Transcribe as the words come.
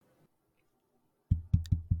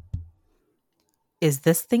Is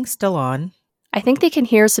this thing still on? I think they can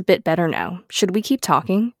hear us a bit better now. Should we keep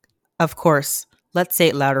talking? Of course. Let's say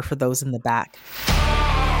it louder for those in the back.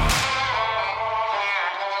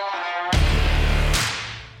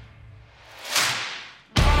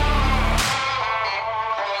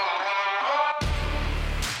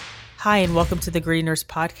 Hi, and welcome to the Gritty Nurse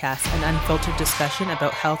Podcast, an unfiltered discussion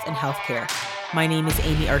about health and healthcare. My name is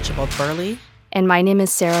Amy Archibald Burley. And my name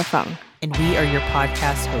is Sarah Fung. And we are your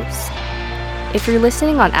podcast hosts. If you're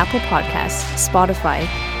listening on Apple Podcasts, Spotify,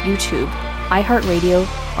 YouTube, iHeartRadio,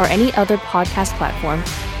 or any other podcast platform,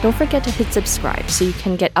 don't forget to hit subscribe so you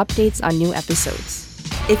can get updates on new episodes.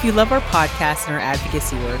 If you love our podcast and our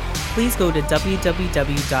advocacy work, please go to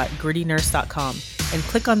www.grittynurse.com and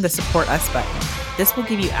click on the Support Us button. This will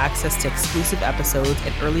give you access to exclusive episodes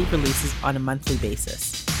and early releases on a monthly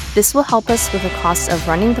basis. This will help us with the cost of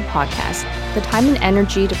running the podcast, the time and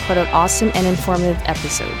energy to put out awesome and informative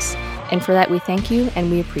episodes. And for that, we thank you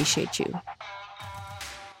and we appreciate you.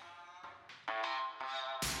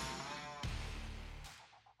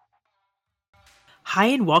 Hi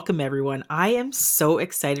and welcome everyone. I am so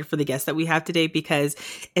excited for the guest that we have today because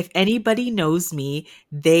if anybody knows me,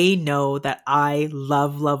 they know that I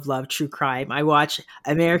love true crime. I watch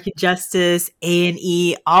American Justice,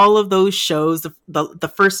 A&E, all of those shows,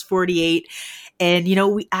 the first 48. And,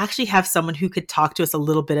 we actually have someone who could talk to us a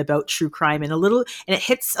little bit about true crime and it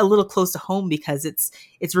hits a little close to home because it's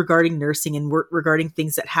regarding nursing and regarding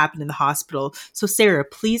things that happen in the hospital. So Sarah,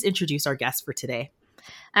 please introduce our guest for today.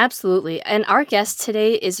 Absolutely. And our guest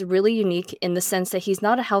today is really unique in the sense that he's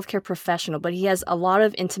not a healthcare professional, but he has a lot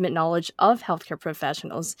of intimate knowledge of healthcare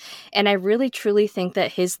professionals. And I really, truly think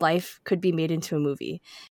that his life could be made into a movie.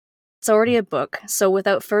 It's already a book, so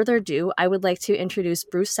without further ado, I would like to introduce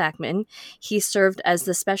Bruce Sackman. He served as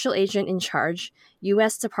the Special Agent in Charge,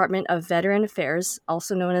 U.S. Department of Veteran Affairs,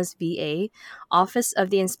 also known as VA, Office of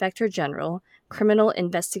the Inspector General, Criminal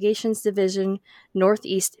Investigations Division,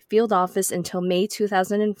 Northeast Field Office until May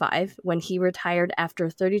 2005, when he retired after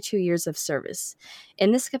 32 years of service.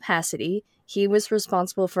 In this capacity, he was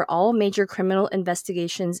responsible for all major criminal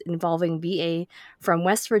investigations involving VA from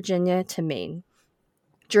West Virginia to Maine.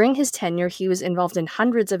 During his tenure, he was involved in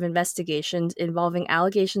hundreds of investigations involving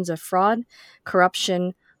allegations of fraud,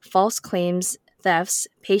 corruption, false claims, thefts,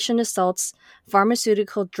 patient assaults,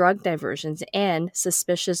 pharmaceutical drug diversions, and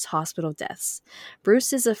suspicious hospital deaths.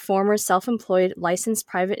 Bruce is a former self-employed licensed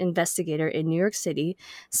private investigator in New York City,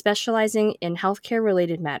 specializing in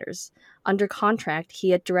healthcare-related matters. Under contract,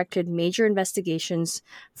 he had directed major investigations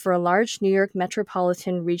for a large New York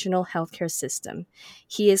metropolitan regional healthcare system.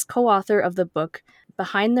 He is co-author of the book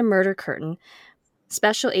Behind the Murder Curtain,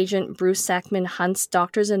 Special Agent Bruce Sackman Hunts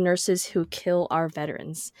Doctors and Nurses Who Kill Our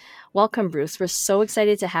Veterans. Welcome, Bruce. We're so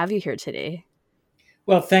excited to have you here today.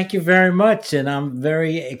 Well, thank you very much, and I'm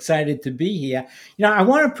very excited to be here. I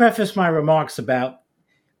want to preface my remarks but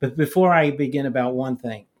before I begin, about one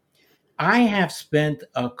thing. I have spent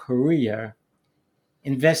a career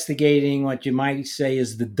investigating what you might say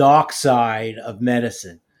is the dark side of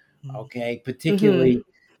medicine, okay? Particularly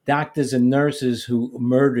doctors and nurses who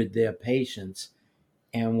murdered their patients.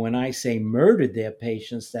 And when I say murdered their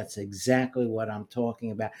patients, that's exactly what I'm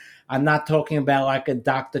talking about. I'm not talking about like a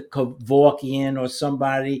Dr. Kevorkian or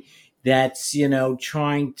somebody that's,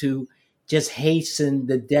 trying to just hasten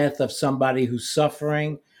the death of somebody who's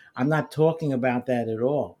suffering. I'm not talking about that at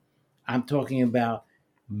all. I'm talking about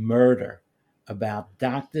murder, about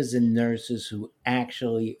doctors and nurses who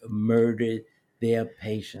actually murdered their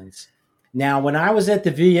patients. Now, when I was at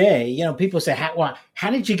the VA, people say,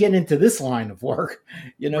 how did you get into this line of work?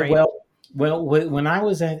 Right. Well, when I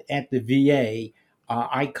was at the VA,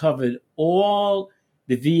 I covered all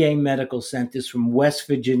the VA medical centers from West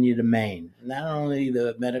Virginia to Maine. Not only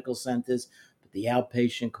the medical centers, but the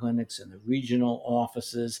outpatient clinics and the regional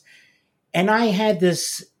offices. And I had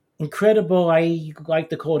this incredible, I like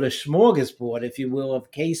to call it a smorgasbord, if you will, of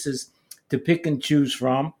cases to pick and choose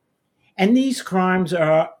from. And these crimes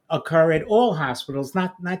occur at all hospitals,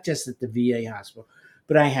 not just at the VA hospital.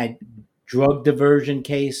 But I had drug diversion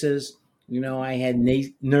cases. I had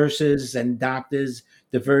nurses and doctors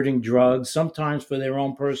diverting drugs, sometimes for their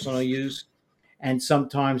own personal use and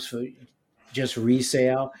sometimes for just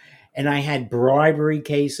resale. And I had bribery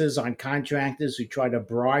cases on contractors who try to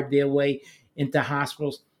bribe their way into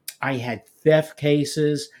hospitals. I had theft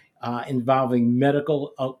cases involving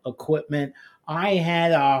medical equipment. I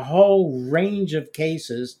had a whole range of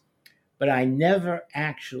cases, but I never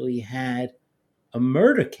actually had a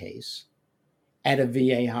murder case at a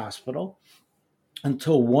VA hospital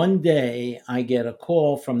until one day I get a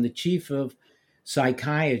call from the chief of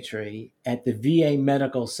psychiatry at the VA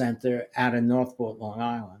Medical Center out of Northport, Long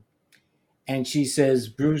Island. And she says,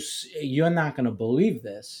 Bruce, you're not going to believe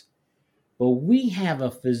this, but we have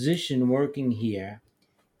a physician working here,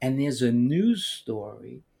 and there's a news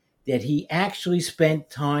story that he actually spent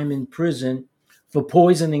time in prison for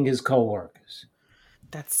poisoning his coworkers.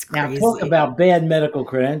 That's Now, talk crazy. about bad medical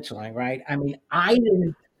credentialing, right? I mean,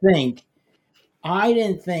 think, I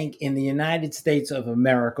didn't think in the United States of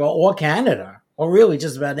America or Canada, or really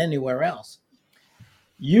just about anywhere else,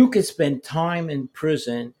 you could spend time in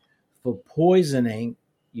prison for poisoning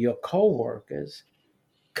your coworkers,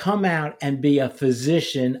 come out and be a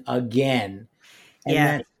physician again. And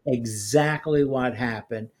Yeah. that's exactly what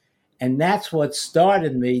happened. And that's what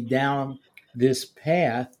started me down this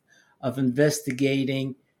path of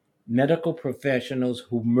investigating medical professionals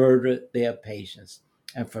who murder their patients.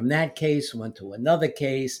 And from that case, went to another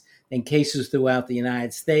case, then cases throughout the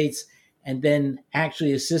United States, and then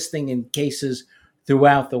actually assisting in cases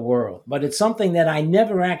throughout the world. But it's something that I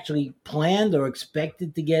never actually planned or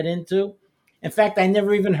expected to get into. In fact, I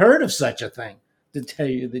never even heard of such a thing, to tell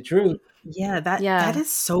you the truth. Yeah, that Yeah.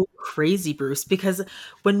 is so crazy, Bruce, because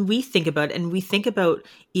when we think about and we think about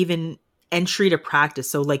even entry to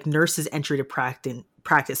practice, so like nurses entry to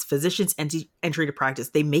practice, physicians entry to practice,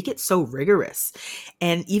 they make it so rigorous.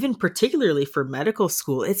 And even particularly for medical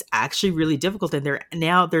school, it's actually really difficult. And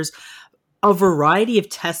there's a variety of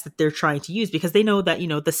tests that they're trying to use because they know that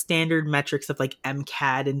the standard metrics of like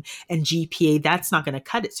MCAT and GPA, that's not going to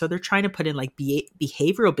cut it, so they're trying to put in like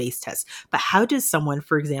behavioral based tests. But how does someone,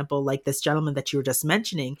 for example, like this gentleman that you were just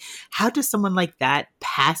mentioning, how does someone like that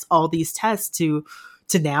pass all these tests to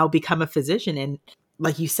now become a physician and,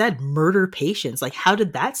 like you said, murder patients? Like, how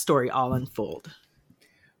did that story all unfold?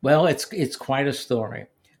 Well, it's quite a story.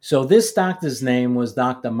 So this doctor's name was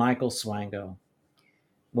Dr. Michael Swango.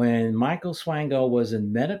 When Michael Swango was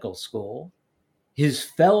in medical school, his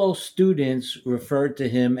fellow students referred to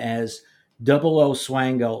him as Double O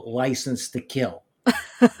Swango, licensed to kill,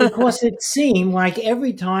 because it seemed like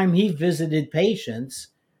every time he visited patients,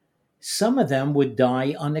 some of them would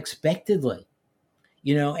die unexpectedly.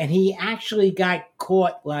 And he actually got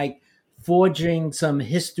caught like forging some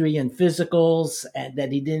history and physicals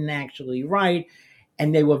that he didn't actually write,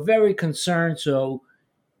 and they were very concerned. So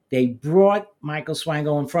they brought Michael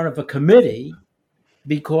Swango in front of a committee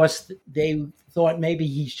because they thought maybe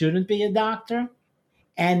he shouldn't be a doctor.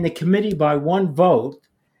 And the committee, by one vote,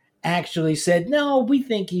 actually said, no, we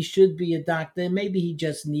think he should be a doctor. Maybe he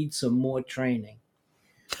just needs some more training.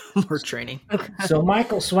 More training. So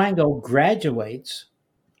Michael Swango graduates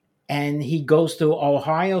and he goes to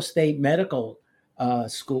Ohio State Medical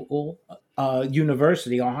School,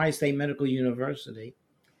 University, Ohio State Medical University,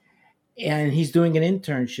 and he's doing an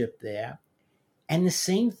internship there. And the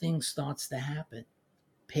same thing starts to happen.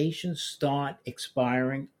 Patients start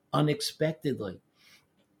expiring unexpectedly.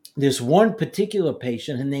 There's one particular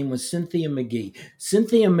patient, her name was Cynthia McGee.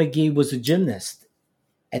 Cynthia McGee was a gymnast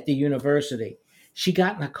at the university. She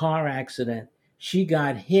got in a car accident. She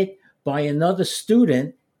got hit by another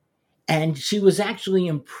student, and she was actually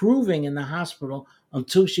improving in the hospital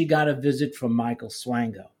until she got a visit from Michael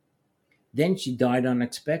Swango. Then she died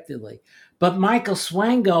unexpectedly. But Michael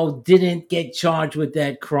Swango didn't get charged with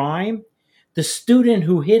that crime. The student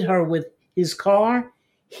who hit her with his car,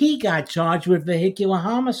 he got charged with vehicular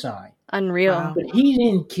homicide. Unreal. Wow. But he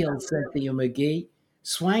didn't kill Cynthia McGee.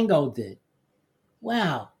 Swango did.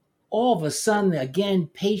 Wow. All of a sudden, again,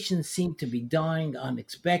 patients seem to be dying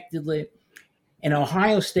unexpectedly. And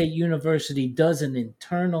Ohio State University does an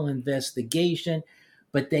internal investigation,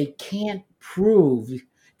 but they can't prove,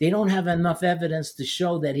 they don't have enough evidence to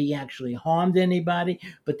show that he actually harmed anybody.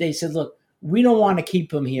 But they said, look, we don't want to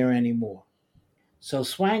keep him here anymore. So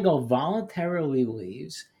Swango voluntarily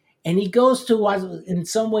leaves, and he goes to what in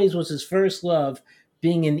some ways was his first love,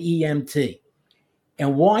 being an EMT.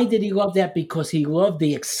 And why did he love that? Because he loved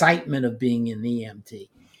the excitement of being an EMT.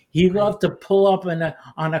 He Right. loved to pull up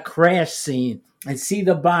on a crash scene and see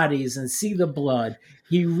the bodies and see the blood.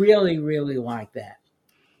 He really, really liked that.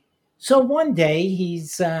 So one day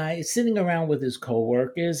he's sitting around with his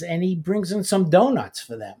coworkers, and he brings in some donuts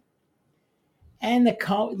for them. And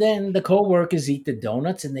then the coworkers eat the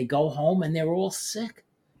donuts and they go home and they're all sick.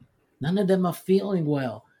 None of them are feeling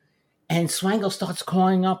well. And Swango starts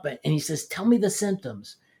calling up and he says, tell me the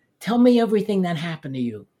symptoms. Tell me everything that happened to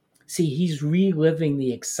you. See, he's reliving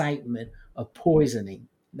the excitement of poisoning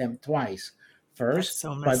them twice. That's First,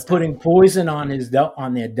 so by messed up. putting poison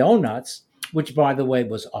on their donuts, which by the way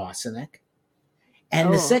was arsenic.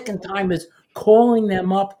 And the Oh. second time is calling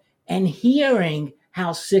them up and hearing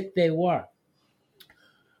how sick they were.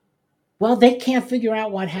 Well, they can't figure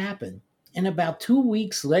out what happened. And about 2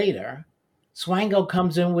 weeks later, Swango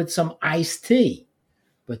comes in with some iced tea.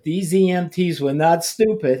 But these EMTs were not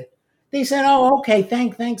stupid. They said, "Oh, okay,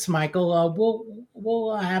 thanks, Michael.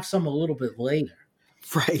 We'll have some a little bit later."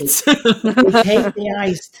 Right. So they take the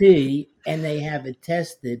iced tea and they have it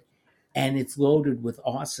tested, and it's loaded with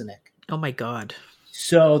arsenic. Oh my God.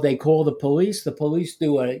 So they call the police. The police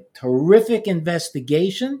do a terrific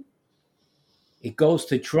investigation. It goes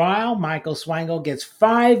to trial. Michael Swango gets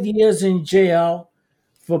 5 years in jail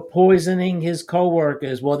for poisoning his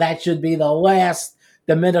coworkers. Well, that should be the last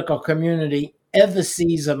the medical community ever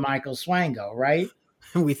sees of Michael Swango, right?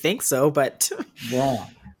 We think so, but Wrong,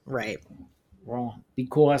 right. wrong.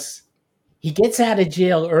 Because he gets out of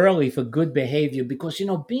jail early for good behavior because,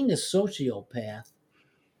 being a sociopath,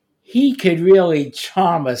 he could really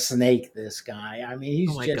charm a snake, this guy. I mean, Oh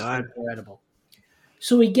he's my just God. incredible.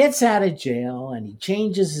 So he gets out of jail and he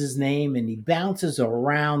changes his name and he bounces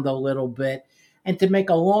around a little bit. And to make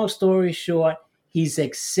a long story short, he's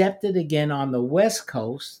accepted again on the West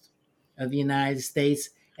Coast of the United States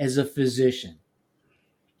as a physician.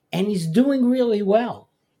 And he's doing really well.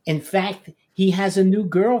 In fact, he has a new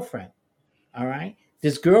girlfriend. All right.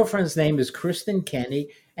 This girlfriend's name is Kristen Kenny,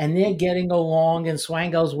 and they're getting along, and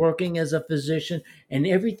Swango's working as a physician, and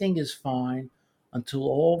everything is fine until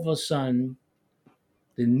all of a sudden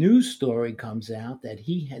the news story comes out that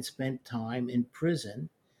he had spent time in prison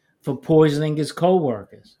for poisoning his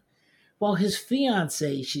coworkers. Well, his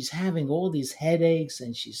fiance, she's having all these headaches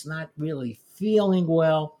and she's not really feeling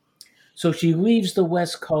well. So she leaves the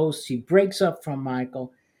West Coast. She breaks up from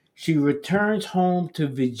Michael. She returns home to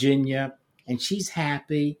Virginia and she's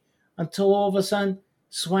happy until all of a sudden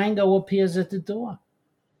Swango appears at the door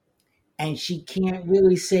and she can't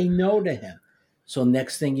really say no to him. So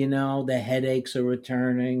next thing you know, the headaches are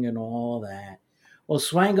returning and all that. Well,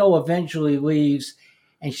 Swango eventually leaves,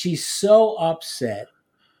 and she's so upset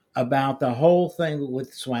about the whole thing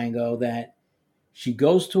with Swango that she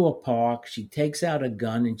goes to a park, she takes out a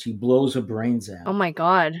gun, and she blows her brains Oh out. my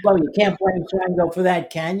God. Well, you can't blame Swango for that,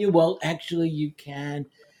 can you? Well, actually, you can,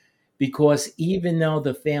 because even though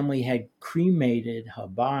the family had cremated her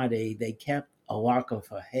body, they kept a lock of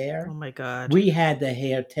her Oh hair. my God. We had the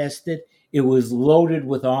hair tested. It was loaded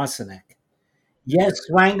with arsenic. Yes,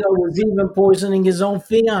 Swango was even poisoning his own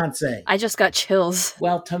fiance. I just got chills.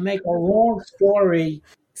 Well, to make a long story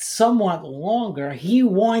somewhat longer, he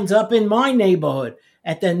winds up in my neighborhood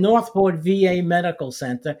at the Northport VA Medical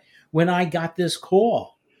Center when I got this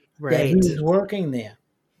call that he Right. was working there.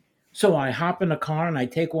 So I hop in a car and I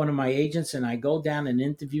take one of my agents and I go down and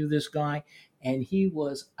interview this guy. And he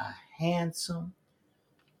was a handsome,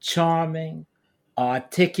 charming,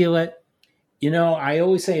 articulate. I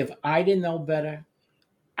always say if I didn't know better,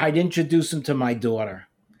 I'd introduce him to my daughter.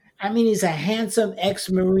 I mean, he's a handsome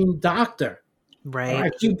ex-Marine doctor. All Right.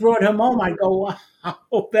 right, she brought him home. I go,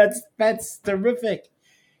 wow, that's terrific.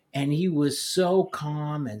 And he was so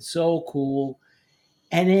calm and so cool.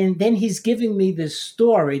 And then he's giving me this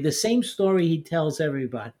story, the same story he tells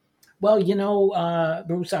everybody. Well,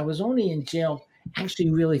 Bruce, I was only in jail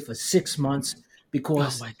actually really for 6 months Oh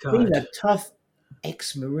because my being God. a tough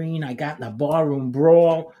ex-Marine, I got in a barroom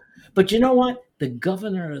brawl. But you know what? The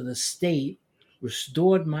governor of the state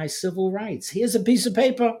restored my civil rights. Here's a piece of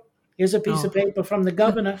paper. Here's a piece of Oh. paper from the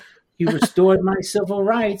governor. He restored my civil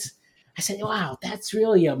rights. I said, wow, that's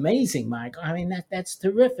really amazing, Mike. I mean, that's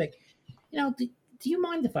terrific. Do you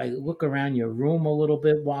mind if I look around your room a little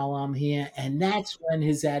bit while I'm here? And that's when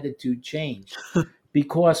his attitude changed.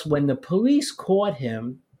 Because when the police caught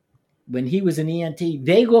him, when he was an ENT,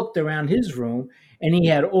 they looked around his room and he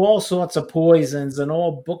had all sorts of poisons and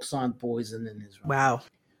all books on poison in his room. Wow.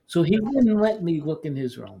 So he wouldn't let me look in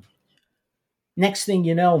his room. Next thing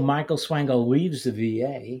you know, Michael Swango leaves the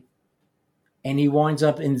VA and he winds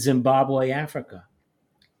up in Zimbabwe, Africa.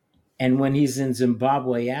 And when he's in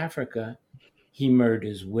Zimbabwe, Africa, he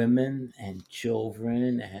murders women and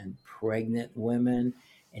children and pregnant women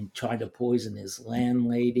and tried to poison his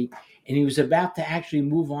landlady. And he was about to actually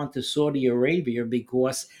move on to Saudi Arabia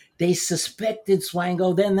because they suspected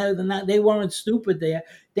Swango. Then they weren't stupid there.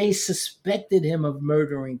 They suspected him of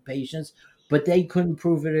murdering patients, but they couldn't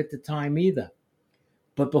prove it at the time either.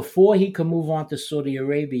 But before he could move on to Saudi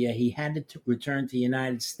Arabia, he had to return to the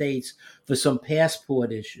United States for some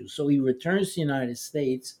passport issues. So he returns to the United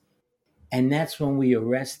States, and that's when we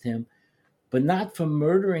arrest him, but not for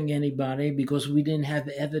murdering anybody because we didn't have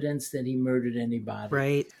evidence that he murdered anybody.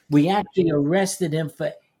 Right. We actually arrested him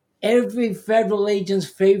for every federal agent's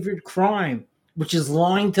favorite crime, which is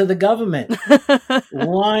lying to the government,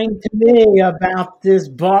 lying to me about this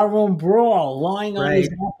barroom brawl, lying on his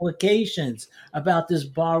Right. applications about this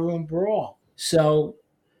barroom brawl. So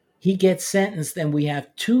he gets sentenced, and we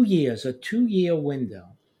have 2 years, a 2 year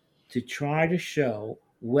window to try to show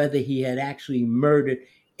whether he had actually murdered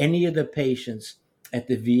any of the patients at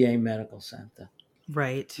the VA medical center.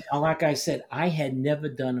 Right. Now, like I said, I had never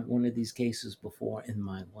done one of these cases before in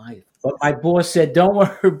my life. But my boss said, "Don't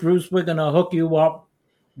worry, Bruce, we're going to hook you up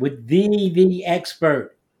with the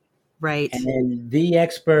expert." Right. And then the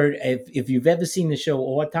expert, if you've ever seen the show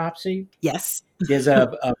Autopsy, Yes. there's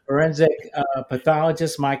a forensic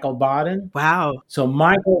pathologist, Michael Baden. Wow. So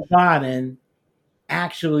Michael Baden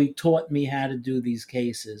actually taught me how to do these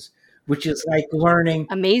cases, which is like learning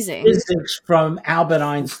Amazing. physics from Albert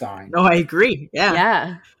Einstein. No, I agree. Yeah.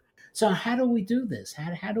 Yeah. So how do we do this?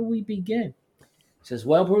 How do we begin? He says,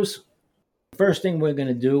 "Well, Bruce, first thing we're going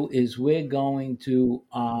to do is we're going to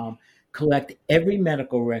collect every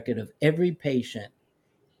medical record of every patient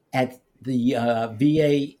at the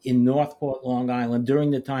VA in Northport, Long Island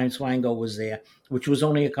during the time Swango was there, which was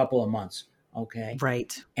only a couple of months. Okay.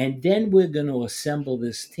 Right. And then we're going to assemble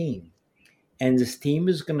this team. And this team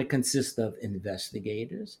is going to consist of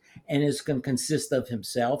investigators, and it's going to consist of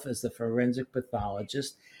himself as the forensic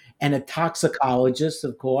pathologist and a toxicologist,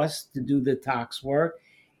 of course, to do the tox work.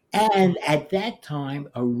 And at that time,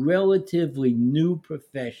 a relatively new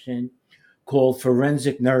profession called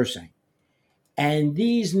forensic nursing. And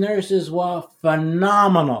these nurses were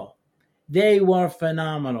phenomenal. They were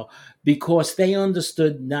phenomenal because they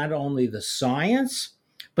understood not only the science,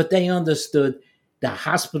 but they understood the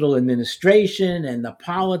hospital administration and the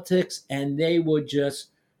politics, and they were just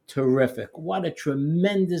terrific. What a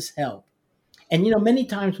tremendous help. And many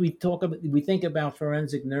times we think about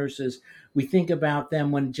forensic nurses, we think about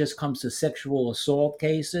them when it just comes to sexual assault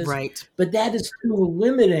cases, Right. but that is too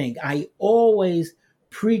limiting. I always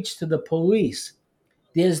preach to the police.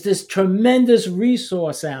 There's this tremendous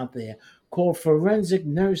resource out there called forensic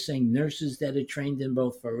nursing, nurses that are trained in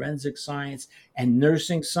both forensic science and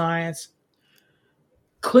nursing science.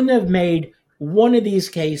 Couldn't have made one of these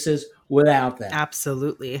cases without them.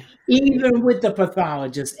 Absolutely. Even with the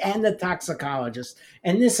pathologist and the toxicologist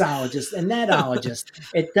and thisologist and thatologist,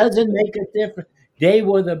 it doesn't make a difference. They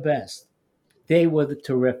were the best. They were the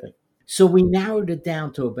terrific. So we narrowed it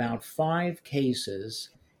down to about 5 cases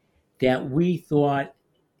that we thought,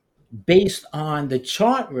 based on the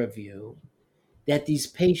chart review, that these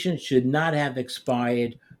patients should not have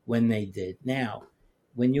expired when they did. Now,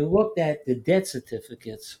 when you looked at the death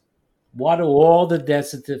certificates, what do all the death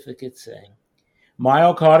certificates say?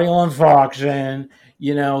 Myocardial infarction,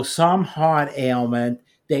 some heart ailment.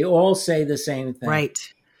 They all say the same thing.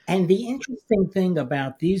 Right. And the interesting thing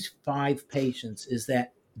about these 5 patients is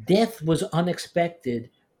that death was unexpected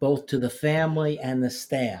both to the family and the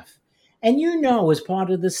staff. And as part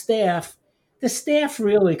of the staff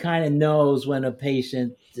really kind of knows when a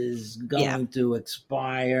patient is going to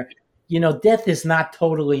expire. Death is not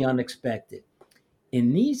totally unexpected.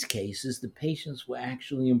 In these cases, the patients were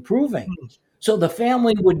actually improving. So the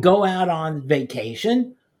family would go out on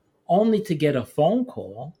vacation only to get a phone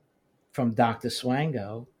call from Dr.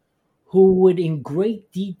 Swango, who would in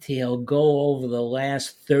great detail go over the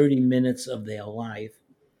last 30 minutes of their life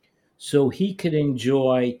so he could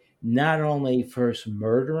enjoy not only first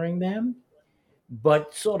murdering them,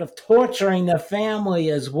 but sort of torturing the family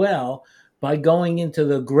as well by going into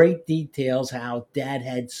the great details how dad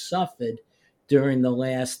had suffered during the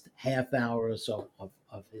last half hour or so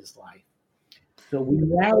of his life. So we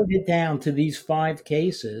narrowed it down to these 5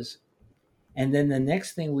 cases. And then the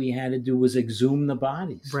next thing we had to do was exhume the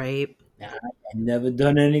bodies. Right. Now, I've never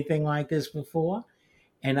done anything like this before.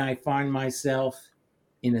 And I find myself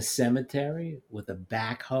in a cemetery with a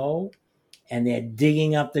backhoe, and they're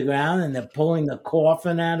digging up the ground and they're pulling the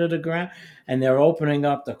coffin out of the ground and they're opening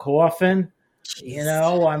up the coffin.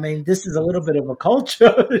 This is a little bit of a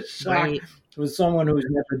culture shock Right. with someone who's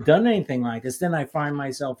never done anything like this. Then I find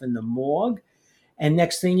myself in the morgue. And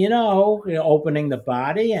next thing you know, opening the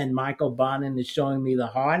body, and Michael Bonin is showing me the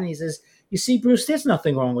heart. And he says, "You see, Bruce, there's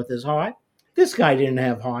nothing wrong with his heart. This guy didn't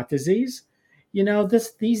have heart disease.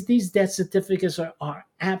 These death certificates are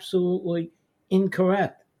absolutely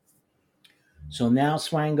incorrect." So now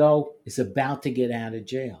Swango is about to get out of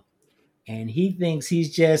jail. And he thinks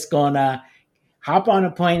he's just going to hop on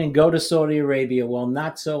a plane and go to Saudi Arabia. Well,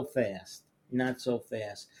 not so fast. Not so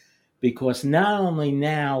fast. Because not only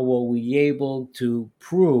now were we able to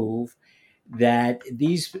prove that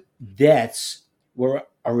these deaths were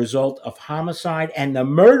a result of homicide, and the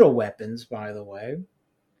murder weapons, by the way,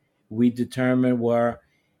 we determined were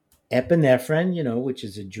epinephrine, which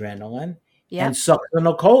is adrenaline, and Yep.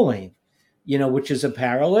 succinylcholine, which is a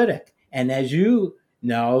paralytic. And as you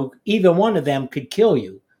know, either one of them could kill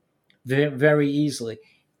you very, very easily.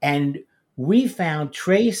 And we found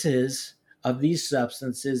traces of these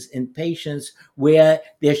substances in patients where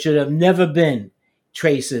there should have never been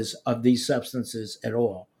traces of these substances at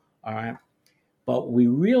all. All right. But we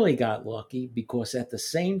really got lucky because at the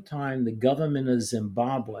same time, the government of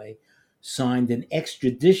Zimbabwe signed an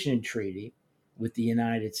extradition treaty with the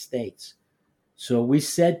United States. So we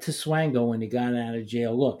said to Swango when he got out of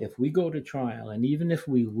jail, look, if we go to trial and even if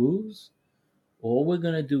we lose, all we're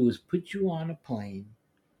going to do is put you on a plane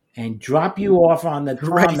and drop you off on the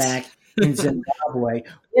Right. tarmac in Zimbabwe,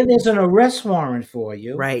 where there's an arrest warrant for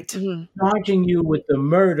you, Right. Hmm. charging you with the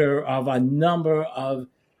murder of a number of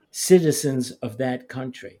citizens of that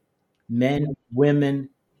country, men, women,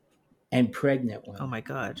 and pregnant Oh women. my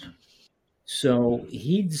God. So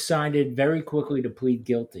he decided very quickly to plead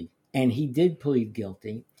guilty. And he did plead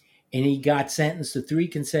guilty. And he got sentenced to 3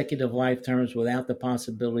 consecutive life terms without the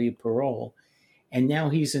possibility of parole. And now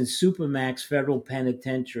he's in Supermax Federal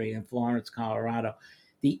Penitentiary in Florence, Colorado.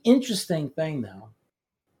 The interesting thing, though,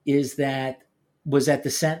 is that was at the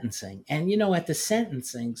sentencing. And, at the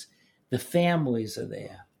sentencings, the families are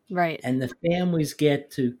there. Right. And the families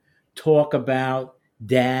get to talk about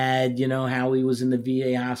dad, how he was in the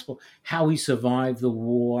VA hospital, how he survived the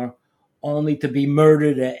war, only to be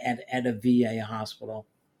murdered at a VA hospital.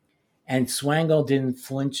 And Swango didn't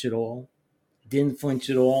flinch at all. Didn't flinch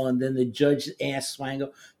at all. And then the judge asked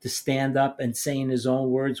Swango to stand up and say in his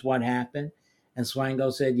own words what happened. And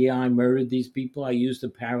Swango said, yeah, I murdered these people. I used a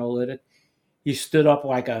paralytic. He stood up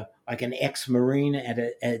like an ex-Marine at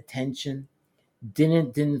attention.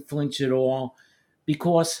 Didn't flinch at all,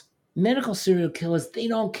 because medical serial killers, they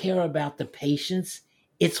don't care about the patients.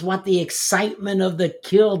 It's what the excitement of the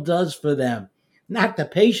kill does for them, not the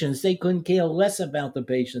patients. They couldn't care less about the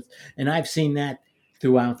patients. And I've seen that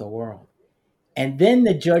throughout the world. And then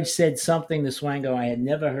the judge said something to Swango I had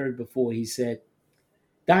never heard before. He said,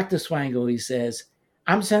 Dr. Swango, he says,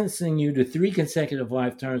 I'm sentencing you to 3 consecutive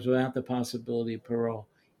life terms without the possibility of parole.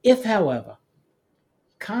 If, however,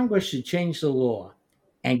 Congress should change the law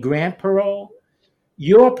and grant parole,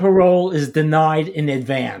 your parole is denied in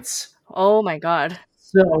advance. Oh my God.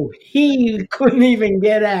 So he couldn't even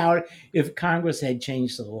get out if Congress had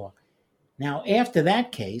changed the law. Now, after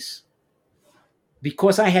that case,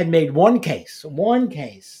 because I had made one case,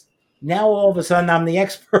 now all of a sudden I'm the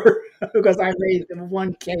expert because I made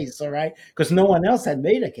one case, all right? Because no one else had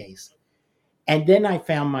made a case. And then I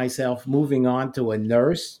found myself moving on to a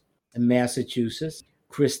nurse in Massachusetts,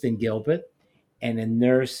 Kristen Gilbert, and a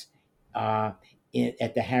nurse at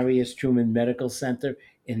the Harry S. Truman Medical Center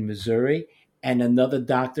in Missouri, and another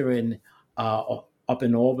doctor up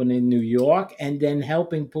in Albany, New York, and then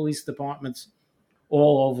helping police departments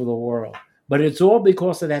all over the world. But it's all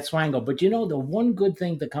because of that Swango. But the one good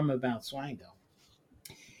thing to come about Swango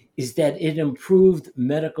is that it improved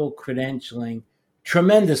medical credentialing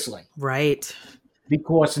tremendously, Right.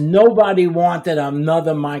 because nobody wanted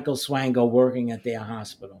another Michael Swango working at their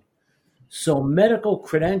hospital. So medical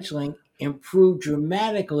credentialing improved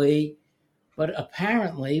dramatically, but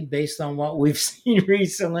apparently, based on what we've seen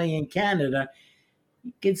recently in Canada,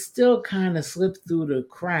 it can still kind of slip through the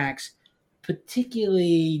cracks,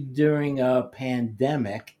 particularly during a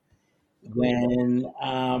pandemic when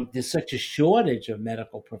there's such a shortage of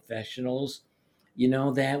medical professionals,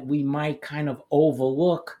 that we might kind of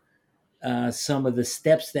overlook some of the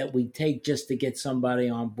steps that we take just to get somebody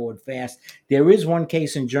on board fast. There is one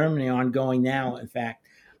case in Germany ongoing now, in fact,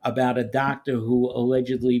 about a doctor who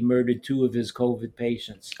allegedly murdered 2 of his COVID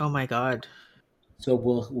patients. Oh my God. So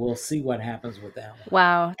we'll see what happens with that one.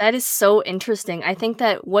 Wow, that is so interesting. I think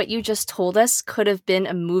that what you just told us could have been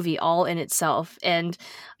a movie all in itself. And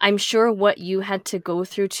I'm sure what you had to go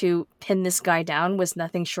through to pin this guy down was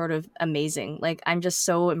nothing short of amazing. Like, I'm just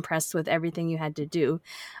so impressed with everything you had to do.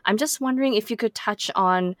 I'm just wondering if you could touch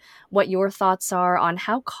on what your thoughts are on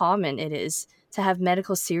how common it is to have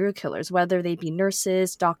medical serial killers, whether they be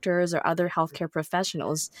nurses, doctors, or other healthcare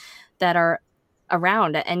professionals that are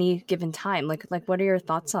around at any given time. Like what are your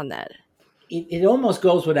thoughts on that? It almost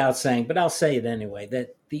goes without saying, but I'll say it anyway,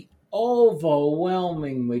 that the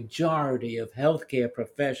overwhelming majority of healthcare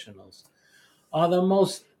professionals are the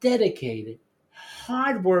most dedicated,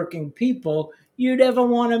 hardworking people you'd ever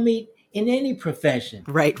want to meet in any profession.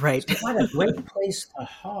 Right. Right. So what a great place to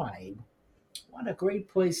hide. What a great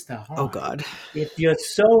place to Oh hide God. if you're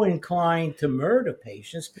so inclined to murder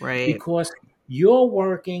patients, Right. because you're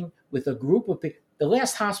working with a group of people. The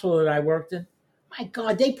last hospital that I worked in, my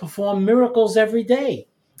God, they perform miracles every day.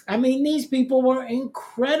 I mean, these people were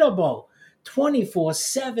incredible,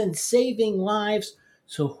 24/7 saving lives.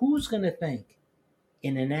 So, who's going to think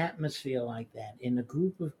in an atmosphere like that, in a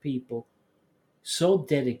group of people so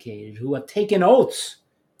dedicated who have taken oaths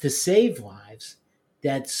to save lives,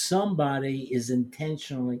 that somebody is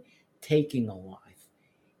intentionally taking a life?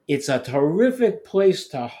 It's a terrific place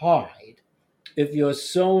to hide if you're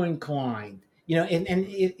so inclined. And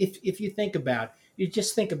if you think about, you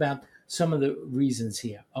just think about some of the reasons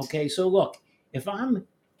here. Okay, so look, if I'm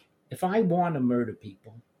if I want to murder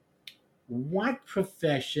people, what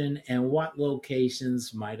profession and what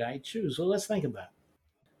locations might I choose? Well, let's think about it.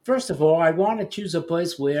 First of all, I want to choose a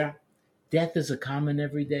place where death is a common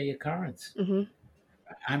everyday occurrence. Hmm.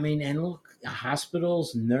 I mean, and look,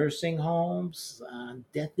 hospitals, nursing homes,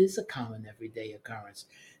 death is a common everyday occurrence.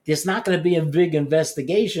 There's not going to be a big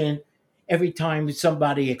investigation every time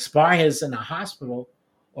somebody expires in a hospital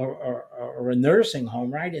or a nursing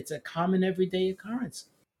home, right? It's a common everyday occurrence.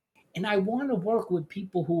 And I want to work with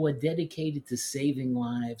people who are dedicated to saving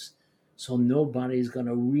lives, so nobody's going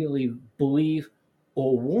to really believe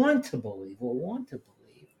or want to believe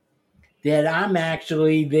that I'm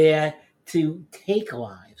actually there to take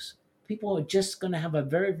lives. People are just going to have a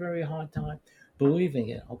very, very hard time believing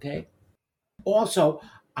it, okay? Also,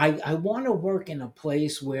 I want to work in a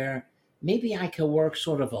place where maybe I can work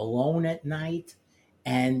sort of alone at night,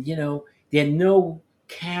 and there are no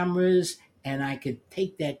cameras, and I could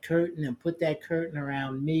take that curtain and put that curtain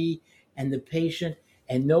around me and the patient,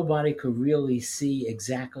 and nobody could really see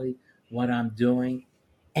exactly what I'm doing.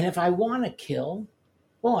 And if I want to kill,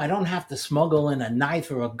 well, I don't have to smuggle in a knife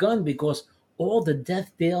or a gun, because all the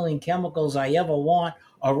death dealing chemicals I ever want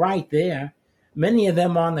are right there, many of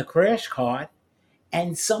them on the crash cart,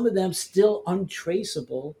 and some of them still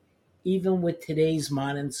untraceable, even with today's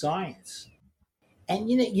modern science. And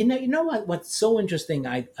what's so interesting,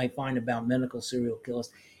 I find about medical serial killers.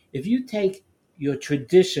 If you take your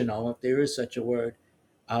traditional, if there is such a word,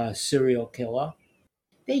 serial killer,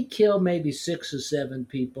 they kill maybe 6 or 7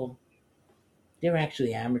 people. They're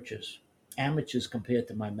actually amateurs compared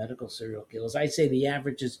to my medical serial killers. I'd say the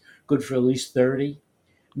average is good for at least 30,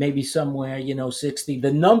 maybe somewhere, 60.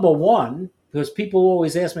 The number one, because people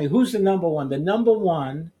always ask me, who's the number one? The number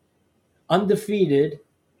one undefeated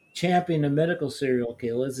champion of medical serial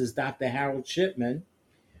killers is Dr. Harold Shipman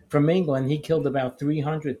from England. He killed about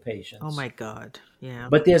 300 Oh patients. my God. Yeah.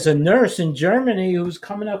 But there's a nurse in Germany who's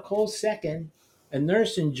coming up close second, a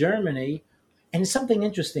nurse in Germany. And there's something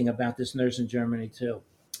interesting about this nurse in Germany, too.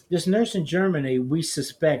 This nurse in Germany, we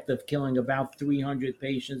suspect of killing about 300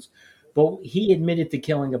 patients, but he admitted to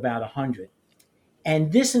killing about 100.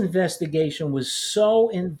 And this investigation was so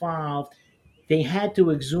involved, they had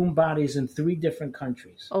to exhume bodies in 3 different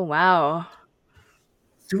countries. Oh, wow.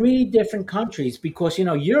 3 different countries, because,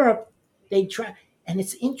 Europe, they try. And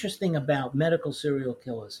it's interesting about medical serial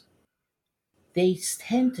killers. They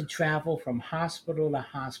tend to travel from hospital to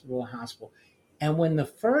hospital to hospital. And when the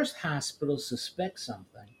first hospital suspects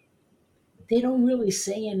something, they don't really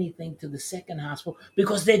say anything to the second hospital,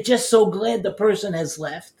 because they're just so glad the person has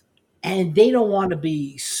left, and they don't want to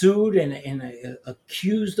be sued and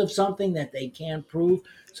accused of something that they can't prove.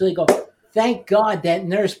 So they go, thank God that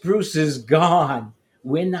nurse Bruce is gone.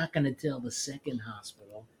 We're not going to tell the second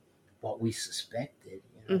hospital what we suspected.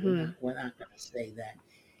 Hmm. We're not going to say that.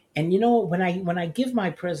 And when I give my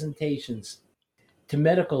presentations to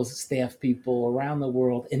medical staff people around the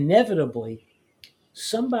world, inevitably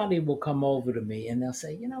somebody will come over to me and they'll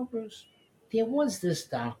say, Bruce, there was this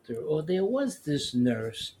doctor or there was this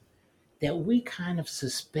nurse that we kind of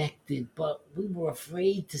suspected, but we were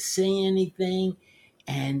afraid to say anything.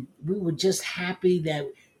 And we were just happy that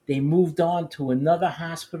they moved on to another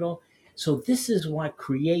hospital. So, this is what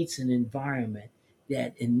creates an environment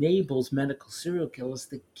that enables medical serial killers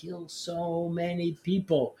to kill so many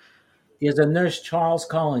people. There's a nurse, Charles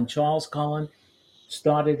Cullen. Charles Cullen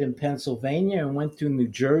started in Pennsylvania and went through New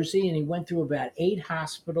Jersey, and he went through about 8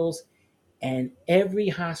 hospitals, and every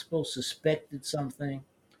hospital suspected something,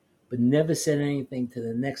 but never said anything to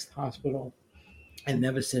the next hospital and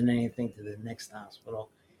never said anything to the next hospital.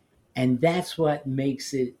 And that's what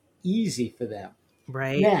makes it easy for them.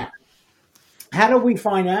 Right. Now, how do we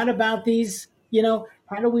find out about these?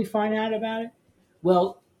 How do we find out about it?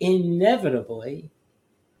 Well, inevitably,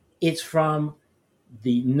 it's from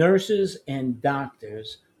the nurses and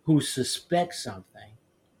doctors who suspect something,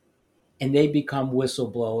 and they become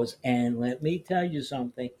whistleblowers. And let me tell you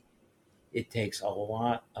something, it takes a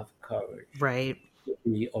lot of courage Right. to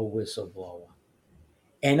be a whistleblower.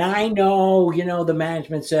 And I know, the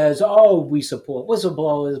management says, oh, we support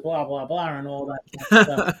whistleblowers, blah, blah, blah, and all that kind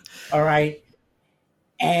of stuff. All right.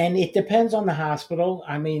 And it depends on the hospital.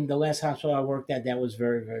 I mean, the last hospital I worked at, that was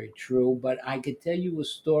very, very true. But I could tell you a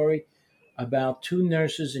story about two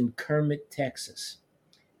nurses in Kermit, Texas.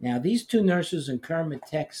 Now, these two nurses in Kermit,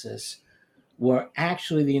 Texas were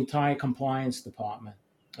actually the entire compliance department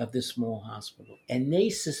of this small hospital. And they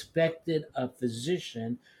suspected a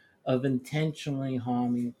physician of intentionally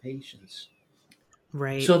harming patients.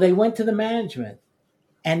 Right. So they went to the management,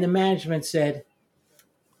 and the management said,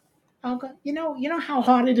 "Uncle, you know how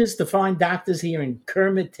hard it is to find doctors here in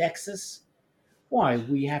Kermit, Texas? Why,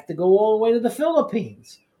 we have to go all the way to the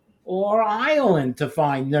Philippines or Ireland to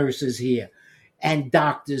find nurses here and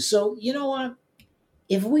doctors. So, you know what?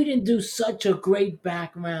 If we didn't do such a great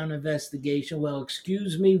background investigation, well,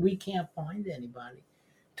 excuse me, we can't find anybody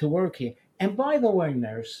to work here." And by the way,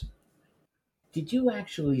 nurse, did you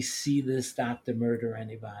actually see this doctor murder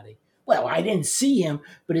anybody? Well, I didn't see him,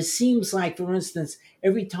 but it seems like, for instance,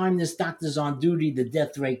 every time this doctor's on duty, the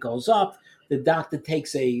death rate goes up. The doctor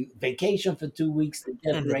takes a vacation for 2 weeks, the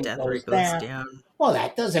death And the rate death goes rate goes down. down. Well,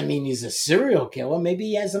 that doesn't mean he's a serial killer. Maybe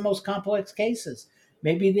he has the most complex cases.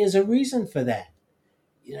 Maybe there's a reason for that,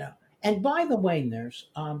 you know. And by the way, nurse,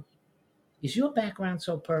 is your background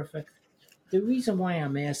so perfect? The reason why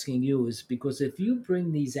I'm asking you is because if you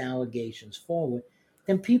bring these allegations forward,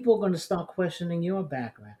 then people are going to start questioning your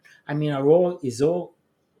background. I mean, all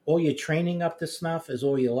your training up to snuff? Is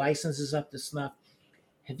all your licenses up to snuff?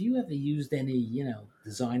 Have you ever used any,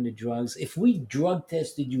 designer drugs? If we drug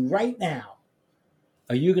tested you right now,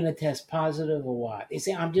 are you going to test positive or what? You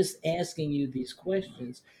see, I'm just asking you these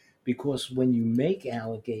questions because when you make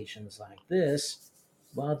allegations like this,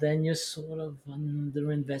 well, then you're sort of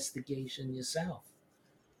under investigation yourself.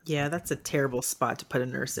 Yeah, that's a terrible spot to put a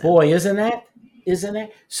nurse in. Boy, isn't that? Isn't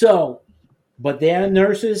it? So, but they're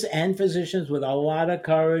nurses and physicians with a lot of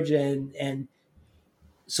courage, and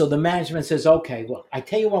so the management says, okay, look, I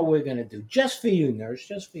tell you what we're going to do, just for you, nurse,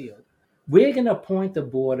 just for you. We're going to appoint a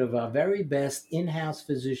board of our very best in-house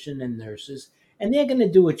physician and nurses, and they're going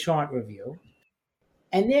to do a chart review,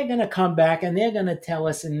 and they're going to come back and they're going to tell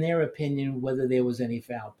us, in their opinion, whether there was any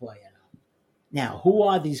foul play or not. Now, who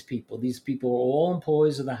are these people? These people are all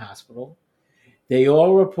employees of the hospital. They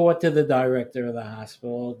all report to the director of the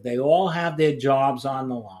hospital. They all have their jobs on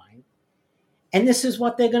the line. And this is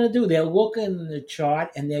what they're going to do. They're looking at the chart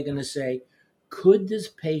and they're going to say, could this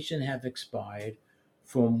patient have expired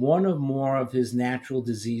from one or more of his natural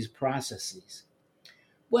disease processes?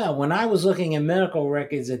 Well, when I was looking at medical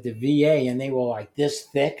records at the VA and they were like this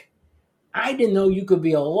thick, I didn't know you could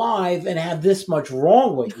be alive and have this much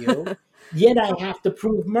wrong with you, yet I have to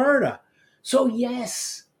prove murder. So,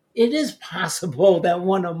 yes, it is possible that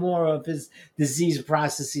one or more of his disease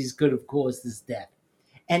processes could have caused his death.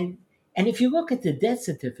 And and if you look at the death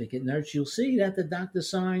certificate, nurse, you'll see that the doctor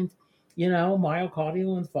signed,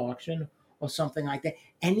 myocardial infarction or something like that.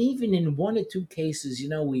 And even in one or two cases,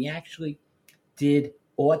 we actually did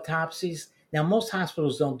autopsies. Now, most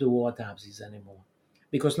hospitals don't do autopsies anymore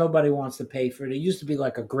because nobody wants to pay for it. It used to be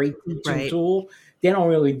like a great teaching Right. tool. They don't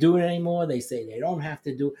really do it anymore. They say they don't have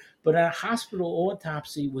to do it. But a hospital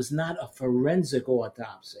autopsy was not a forensic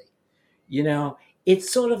autopsy. You know,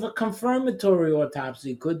 it's sort of a confirmatory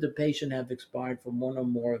autopsy. Could the patient have expired from one or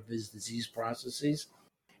more of his disease processes?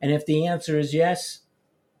 And if the answer is yes,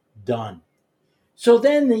 done. So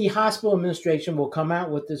then the hospital administration will come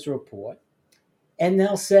out with this report and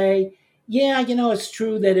they'll say, yeah, it's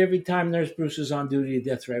true that every time Nurse Bruce is on duty,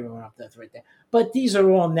 the death rate went up, death rate there. But these are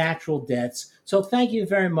all natural deaths. So thank you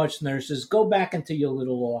very much, nurses. Go back into your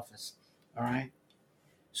little office. All right.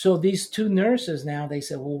 So these two nurses now, they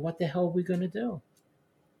said, well, what the hell are we going to do?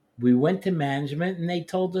 We went to management and they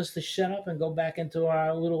told us to shut up and go back into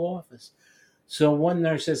our little office. So one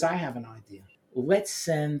nurse says, I have an idea. Let's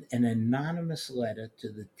send an anonymous letter to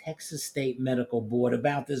the Texas State Medical Board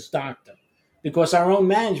about this doctor because our own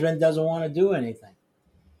management doesn't want to do anything.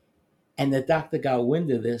 And the doctor got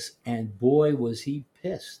wind of this, and boy, was he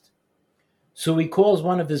pissed. So he calls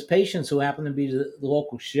one of his patients who happened to be the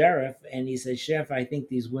local sheriff, and he says, Sheriff, I think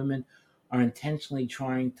these women are intentionally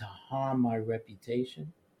trying to harm my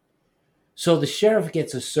reputation. So the sheriff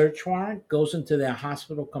gets a search warrant, goes into their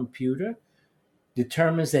hospital computer,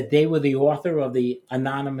 determines that they were the author of the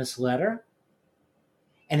anonymous letter,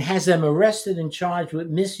 and has them arrested and charged with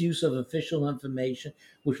misuse of official information,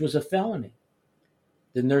 which was a felony.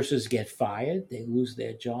 The nurses get fired, they lose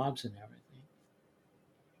their jobs and everything.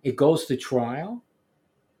 It goes to trial.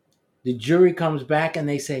 The jury comes back and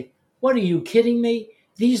they say, what are you kidding me?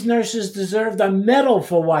 These nurses deserved a medal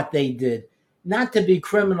for what they did, not to be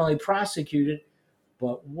criminally prosecuted.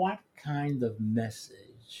 But what kind of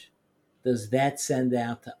message does that send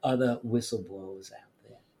out to other whistleblowers out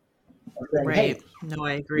there? Said, hey, Right. No,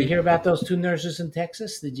 I you agree. hear about those two nurses in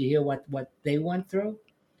Texas? Did you hear what they went through?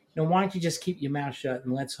 Now, why don't you just keep your mouth shut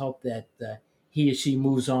and let's hope that he or she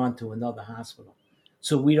moves on to another hospital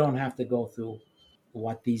so we don't have to go through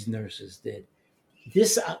what these nurses did.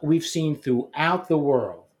 This we've seen throughout the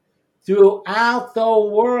world. Throughout the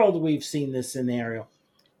world, we've seen this scenario.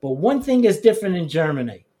 But one thing is different in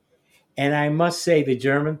Germany. And I must say, the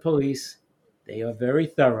German police, they are very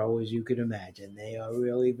thorough, as you could imagine. They are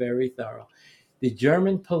really very thorough. The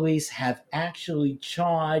German police have actually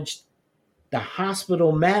charged the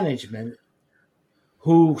hospital management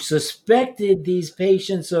who suspected these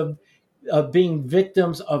patients of being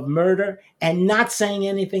victims of murder and not saying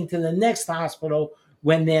anything to the next hospital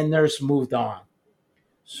when their nurse moved on.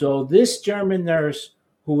 So this German nurse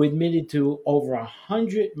who admitted to over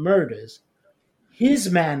 100 murders,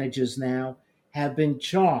 his managers now have been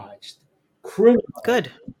charged criminally.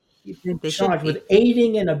 Good. He's been They should charged be. with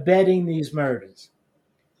aiding and abetting these murders.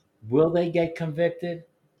 Will they get convicted?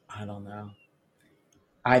 I don't know.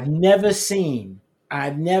 I've never seen,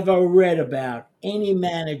 I've never read about any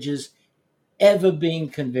managers ever being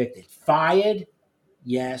convicted. Fired?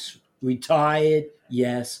 Yes. Retired?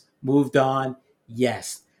 Yes. Moved on?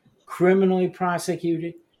 Yes. Criminally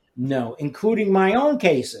prosecuted? No. Including my own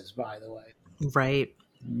cases, by the way. Right.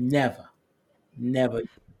 Never. Never.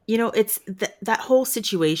 It's that whole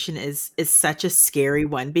situation is such a scary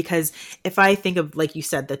one because if I think of, like you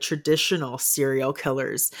said, the traditional serial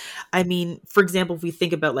killers, I mean, for example, if we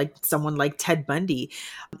think about like someone like Ted Bundy,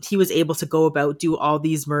 he was able to go about do all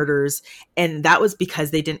these murders, and that was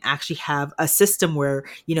because they didn't actually have a system where,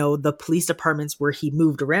 the police departments where he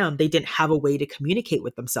moved around, they didn't have a way to communicate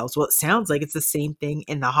with themselves. Well, it sounds like it's the same thing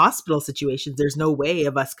in the hospital situations. There's no way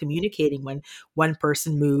of us communicating when one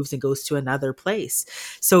person moves and goes to another place.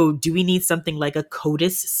 So do we need something like a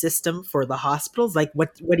CODIS system for the hospitals? Like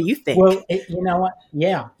what do you Well, think? you know what?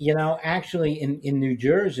 Yeah, actually, in New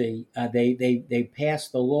Jersey, they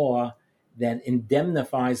passed a law that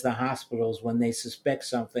indemnifies the hospitals when they suspect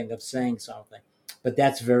something of saying something, but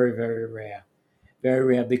that's very, very rare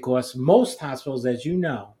because most hospitals, as you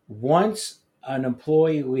know, once an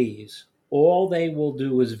employee leaves, all they will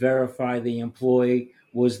do is verify the employee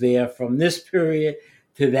was there from this period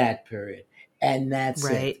to that period, and that's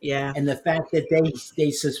it. Right. Yeah. And the fact that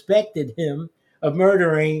they suspected him of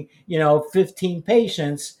murdering, 15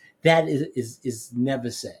 patients, that is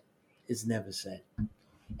never said. Is never said.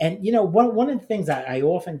 And one of the things I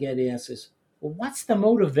often get asked is, well, what's the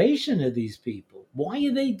motivation of these people? Why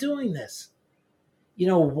are they doing this?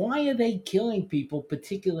 Why are they killing people,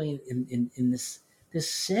 particularly in this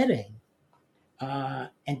setting,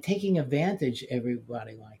 and taking advantage of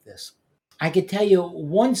everybody like this? I could tell you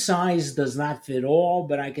one size does not fit all,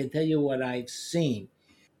 but I can tell you what I've seen.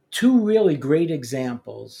 Two really great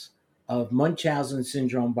examples of Munchausen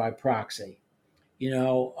syndrome by proxy,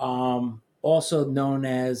 also known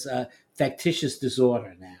as factitious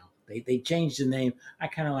disorder now. They changed the name. I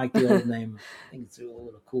kind of like the old name. I think it's a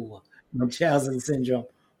little cooler. Munchausen syndrome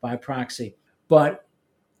by proxy. But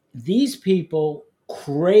these people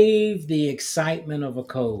crave the excitement of a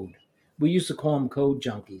code. We used to call them code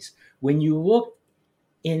junkies. When you look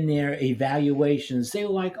in their evaluations, they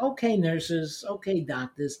were like, okay, nurses, okay,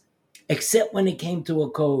 doctors, except when it came to a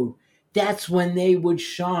code. That's when they would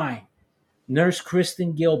shine. Nurse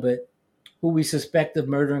Kristen Gilbert, who we suspect of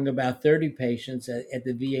murdering about 30 patients at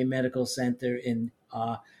the VA Medical Center in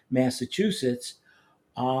Massachusetts,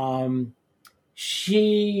 um,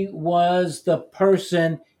 she was the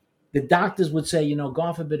person the doctors would say,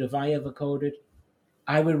 God forbid if I ever coded,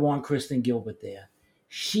 I would want Kristen Gilbert there.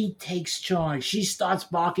 She takes charge. She starts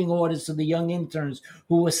barking orders to the young interns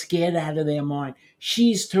who are scared out of their mind.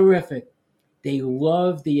 She's terrific. They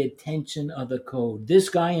love the attention of the code. This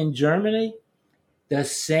guy in Germany, the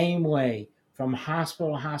same way, from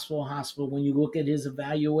hospital, hospital, hospital. When you look at his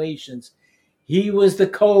evaluations, he was the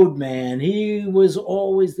code man. He was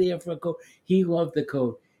always there for a code. He loved the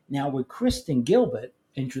code. Now, with Kristen Gilbert,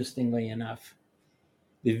 interestingly enough,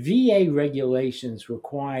 the VA regulations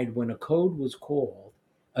required when a code was called,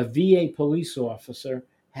 a VA police officer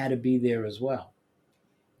had to be there as well.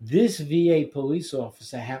 This VA police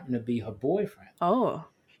officer happened to be her boyfriend. Oh.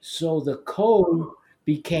 So the code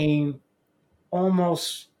became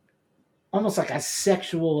almost like a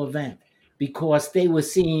sexual event because they were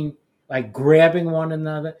seen like grabbing one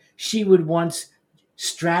another. She would once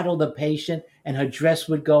straddle the patient and her dress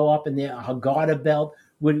would go up and her garter belt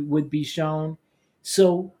would be shown.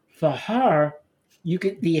 So for her,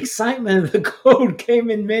 the excitement of the code came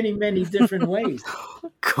in many, many different ways.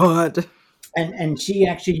 God. And she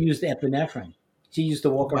actually used epinephrine. She used to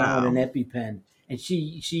walk around with an Wow. EpiPen and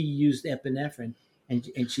she used epinephrine,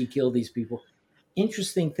 and she killed these people.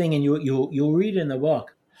 Interesting thing, and you'll read in the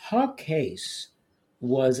book. Her case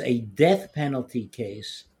was a death penalty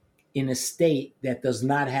case in a state that does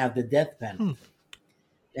not have the death Hmm. penalty.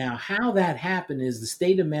 Now, how that happened is the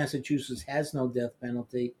state of Massachusetts has no death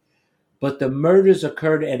penalty, but the murders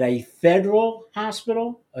occurred at a federal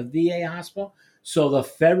hospital, a VA hospital. So the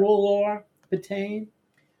federal law pertained.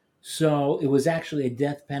 So it was actually a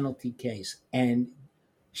death penalty case. And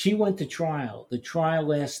she went to trial. The trial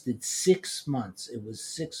lasted 6 months. It was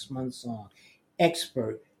 6 months long.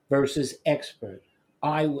 Expert versus expert,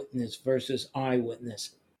 eyewitness versus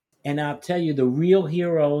eyewitness. And I'll tell you, the real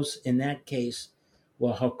heroes in that case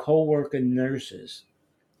were her co worker nurses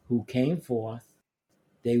who came forth.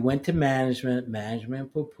 They went to management,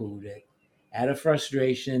 management poo pooed it. Out of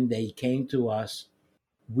frustration, they came to us.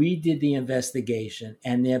 We did the investigation,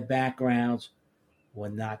 and their backgrounds were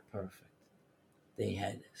not perfect. They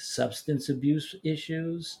had substance abuse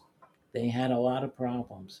issues. They had a lot of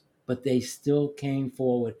problems, but they still came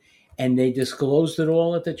forward and they disclosed it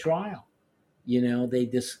all at the trial. They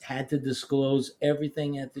just had to disclose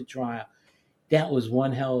everything at the trial. That was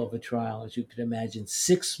one hell of a trial, as you could imagine.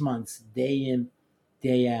 6 months, day in,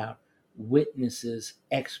 day out, witnesses,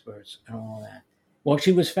 experts, and all that. Well,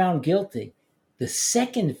 she was found guilty. The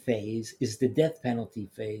second phase is the death penalty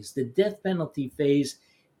phase. The death penalty phase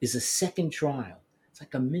is a second trial. It's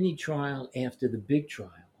like a mini trial after the big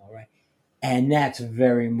trial, all right? And that's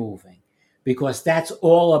very moving because that's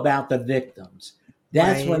all about the victims.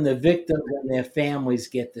 That's when Right. the victims and their families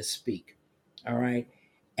get to speak, all right?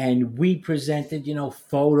 And we presented,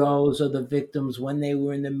 photos of the victims when they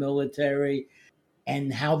were in the military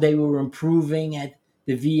and how they were improving at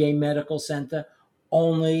the VA medical center,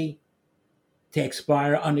 only to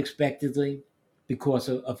expire unexpectedly because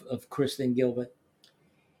of Kristen Gilbert.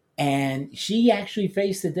 And she actually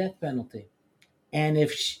faced the death penalty. And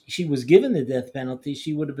if she was given the death penalty,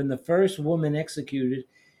 she would have been the first woman executed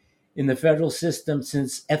in the federal system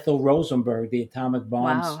since Ethel Rosenberg, the atomic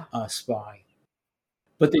bomb Wow. spy.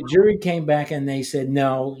 But the jury came back and they said,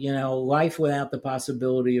 no, life without the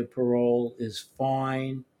possibility of parole is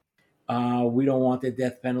fine. We don't want the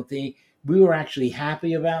death penalty. We were actually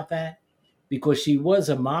happy about that because she was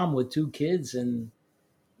a mom with two kids, and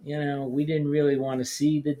we didn't really want to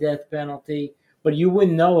see the death penalty. But you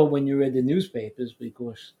wouldn't know it when you read the newspapers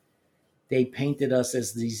because they painted us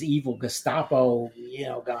as these evil Gestapo,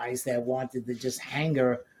 guys that wanted to just hang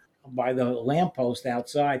her by the lamppost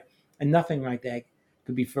outside, and nothing like that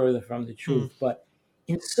could be further from the Hmm. truth. But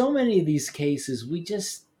in so many of these cases, we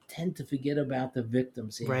just tend to forget about the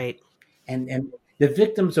victims here, Right. and the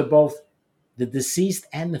victims are both the deceased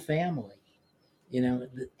and the family,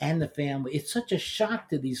 and the family. It's such a shock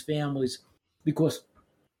to these families because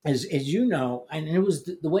as you know, and it was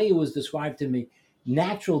the way it was described to me,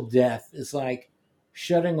 natural death is like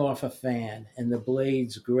shutting off a fan and the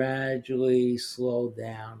blades gradually slow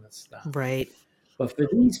down and stop. Right. But for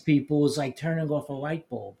these people, it's like turning off a light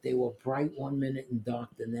bulb. They were bright one minute and dark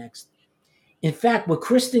the next. In fact, with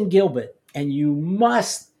Kristen Gilbert, and you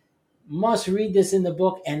must read this in the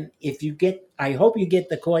book, and if you get, I hope you get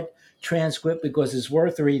the court transcript because it's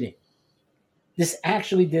worth reading. This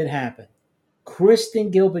actually did happen.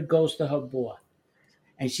 Kristen Gilbert goes to her boss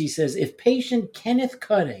and she says, if patient Kenneth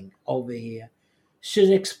Cutting over here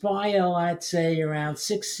should expire, let's say around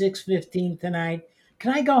 6:15 tonight,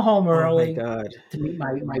 can I go home Oh my early God. to meet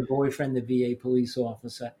my boyfriend, the VA police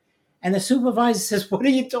officer? And the supervisor says, what are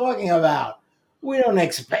you talking about? We don't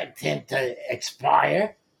expect him to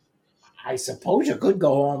expire. I suppose you could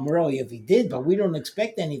go home early if he did, but we don't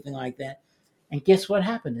expect anything like that. And guess what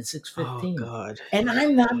happened at six Oh fifteen? God. And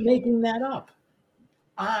I'm not making that up.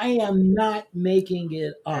 I am not making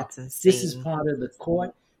it up. That's This is insane. part of the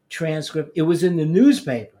court transcript. It was in the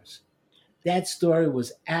newspapers. That story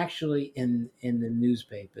was actually in the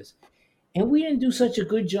newspapers. And we didn't do such a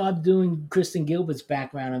good job doing Kristen Gilbert's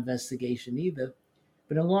background investigation either,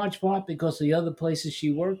 but in large part because the other places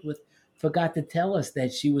she worked with forgot to tell us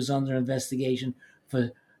that she was under investigation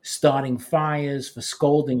for starting fires, for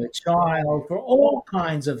scolding a child, for all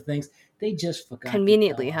kinds of things. They just forgot to tell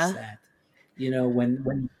Conveniently, us huh? that.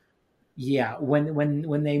 When yeah,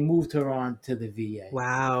 when they moved her on to the VA.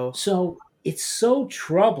 Wow. So it's so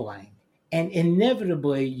troubling. And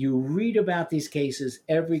inevitably, you read about these cases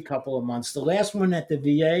every couple of months. The last one at the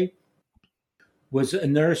VA was a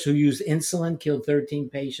nurse who used insulin, killed 13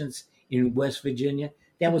 patients in West Virginia.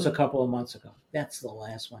 That was a Hmm. couple of months ago. That's the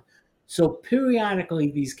last one. So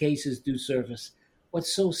periodically, these cases do surface.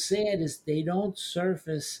 What's so sad is they don't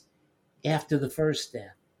surface after the first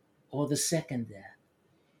death or the second death.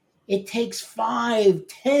 It takes 5,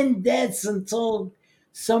 10 deaths until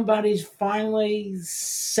somebody's finally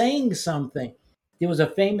saying something. There was a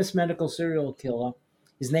famous medical serial killer.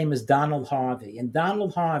 His name is Donald Harvey. And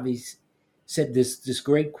Donald Harvey said this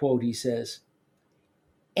great quote. He says,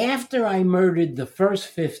 "After I murdered the first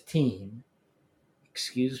 15,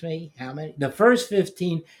 excuse me, how many? The first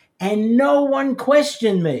 15, and no one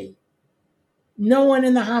questioned me. No one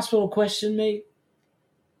in the hospital questioned me.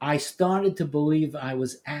 I started to believe I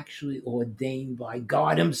was actually ordained by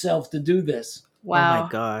God Himself to do this." Oh my Wow.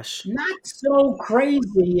 gosh. Not so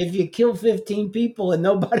crazy if you kill 15 people and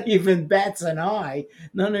nobody even bats an eye.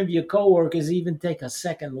 None of your coworkers even take a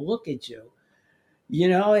second look at you.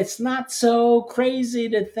 It's not so crazy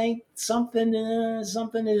to think something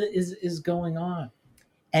is going on.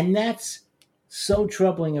 And that's so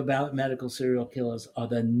troubling about medical serial killers are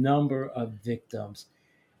the number of victims.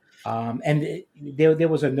 There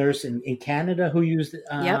was a nurse in Canada who used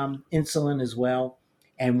Yep. insulin as well,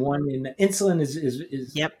 and one in insulin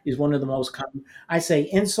Yep. is one of the most common. I say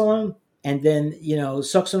insulin, and then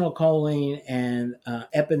succinylcholine and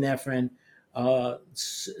epinephrine,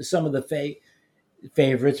 some of the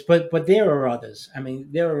favorites, but there are others. I mean,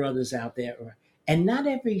 there are others out there, and not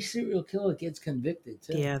every serial killer gets convicted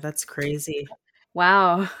too. Yeah, that's crazy.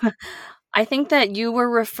 Wow. I think that you were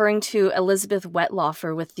referring to Elizabeth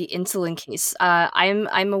Wetlaufer with the insulin case.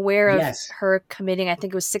 I'm aware of Yes, her committing, I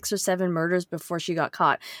think it was 6 or 7 murders before she got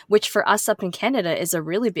caught, which for us up in Canada is a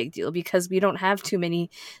really big deal because we don't have too many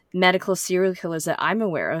medical serial killers that I'm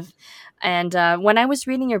aware of. And when I was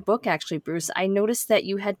reading your book, actually, Bruce, I noticed that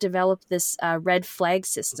you had developed this red flag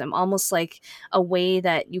system, almost like a way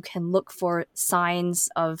that you can look for signs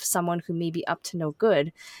of someone who may be up to no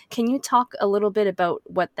good. Can you talk a little bit about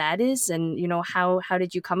what that is and how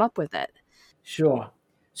did you come up with it? sure.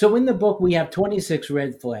 So in the book, we have 26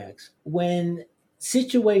 red flags. When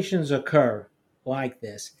situations occur like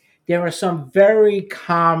this, there are some very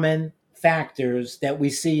common factors that we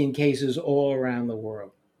see in cases all around the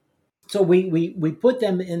world. So we put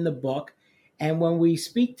them in the book. And when we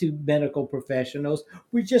speak to medical professionals,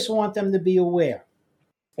 we just want them to be aware.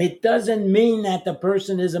 It doesn't mean that the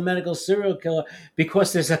person is a medical serial killer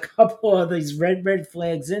because there's a couple of these red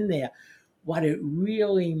flags in there. What it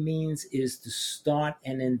really means is to start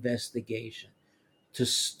an investigation, to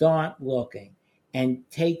start looking, and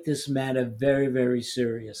take this matter very, very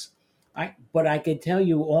serious. But I can tell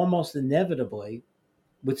you almost inevitably,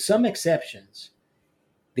 with some exceptions,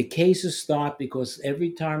 the cases start because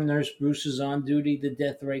every time Nurse Bruce is on duty, the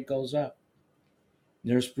death rate goes up.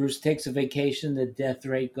 Nurse Bruce takes a vacation, the death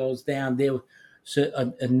rate goes down. So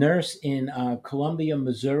a nurse in Columbia,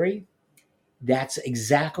 Missouri, that's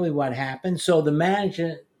exactly what happened. So the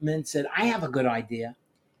management said, "I have a good idea.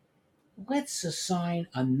 Let's assign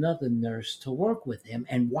another nurse to work with him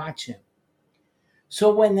and watch him."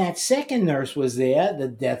 So when that second nurse was there, the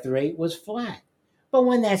death rate was flat. But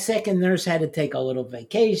when that second nurse had to take a little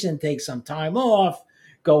vacation, take some time off,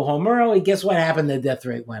 go home early, guess what happened? The death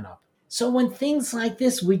rate went up. So when things like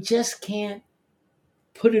this, we just can't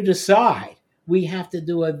put it aside. We have to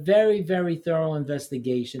do a very, very thorough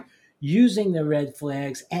investigation using the red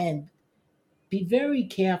flags and be very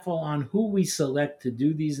careful on who we select to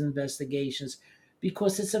do these investigations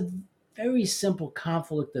because it's a very simple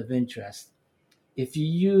conflict of interest. If you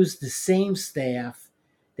use the same staff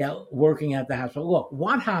that working at the hospital, look,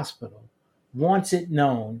 what hospital wants it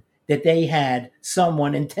known that they had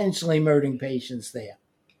someone intentionally murdering patients there?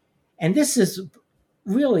 And this is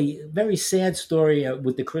really a very sad story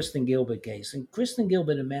with the Kristen Gilbert case. And Kristen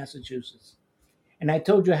Gilbert in Massachusetts. And I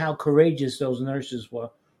told you how courageous those nurses were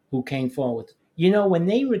who came forward. When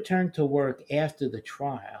they returned to work after the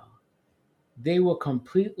trial, they were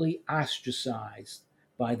completely ostracized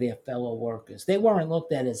by their fellow workers. They weren't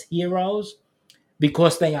looked at as heroes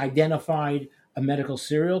because they identified a medical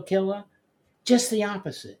serial killer. Just the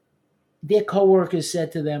opposite. Their coworkers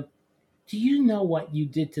said to them, "Do you know what you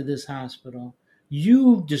did to this hospital?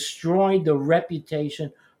 You destroyed the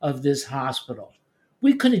reputation of this hospital.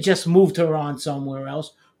 We could have just moved her on somewhere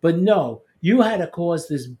else, but no, you had to cause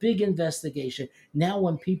this big investigation. Now,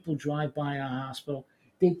 when people drive by our hospital,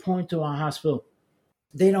 they point to our hospital.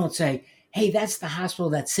 They don't say, 'Hey, that's the hospital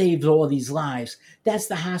that saved all these lives. That's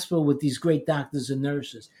the hospital with these great doctors and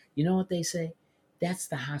nurses.' You know what they say? That's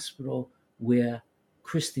the hospital where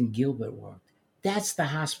Kristen Gilbert worked. That's the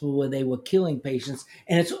hospital where they were killing patients.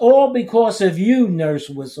 And it's all because of you, nurse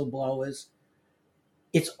whistleblowers.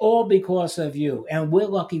 It's all because of you. And we're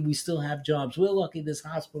lucky we still have jobs. We're lucky this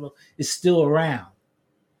hospital is still around."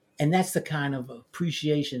 And that's the kind of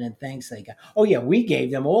appreciation and thanks they got. Oh, yeah, we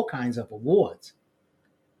gave them all kinds of awards.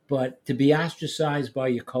 But to be ostracized by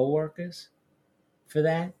your coworkers for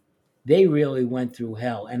that, they really went through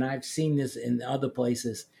hell. And I've seen this in other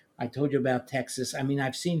places. I told you about Texas. I mean,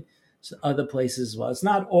 I've seen other places as well. It's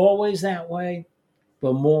not always that way,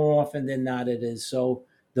 but more often than not, it is. So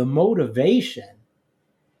the motivation,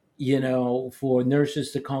 for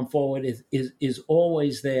nurses to come forward is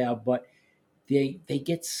always there, but they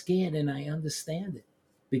get scared, and I understand it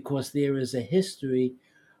because there is a history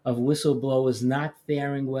of whistleblowers not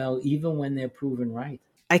faring well, even when they're proven right.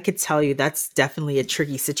 I could tell you that's definitely a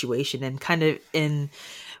tricky situation, and kind of in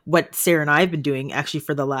what Sarah and I have been doing actually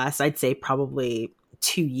for the last, I'd say probably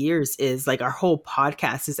 2 years, is like our whole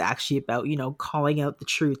podcast is actually about, calling out the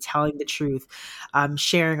truth, telling the truth,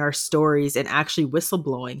 sharing our stories, and actually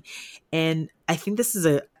whistleblowing. And I think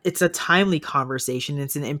it's a timely conversation.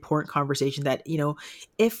 It's an important conversation that,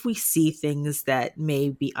 if we see things that may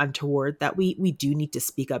be untoward, that we do need to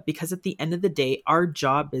speak up, because at the end of the day, our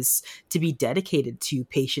job is to be dedicated to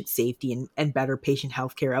patient safety and better patient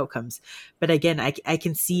healthcare outcomes. But again, I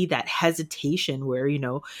can see that hesitation where,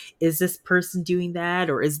 is this person doing that,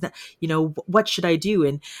 or is that, what should I do?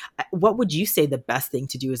 And what would you say the best thing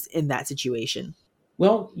to do is in that situation?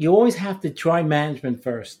 Well, you always have to try management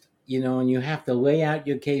first, and you have to lay out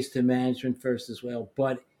your case to management first as well.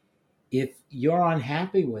 But if you're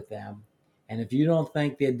unhappy with them, and if you don't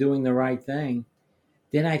think they're doing the right thing,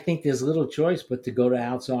 then I think there's little choice but to go to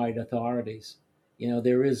outside authorities.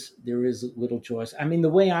 There is little choice. I mean, the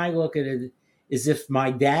way I look at it is if my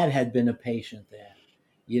dad had been a patient there,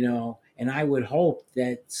 and I would hope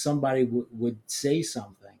that somebody would say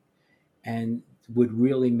something and would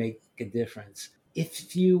really make a difference.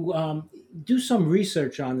 If you do some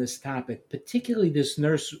research on this topic, particularly this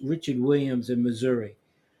nurse Richard Williams in Missouri,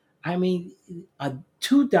 I mean,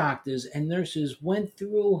 two doctors and nurses went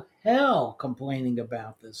through hell complaining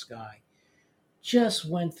about this guy. Just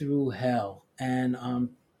went through hell, and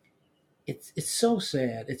it's so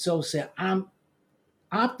sad. It's so sad. I'm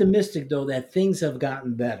optimistic though that things have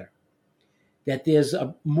gotten better. That there's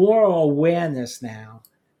a more awareness now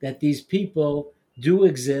that these people do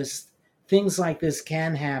exist. Things like this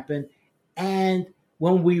can happen, and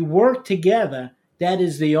when we work together, that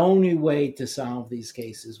is the only way to solve these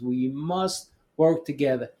cases. We must work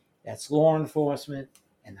together. That's law enforcement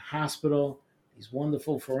and hospital, these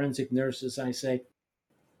wonderful forensic nurses. I say,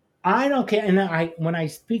 I don't care. And when I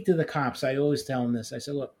speak to the cops, I always tell them this. I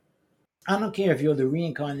say, look, I don't care if you're the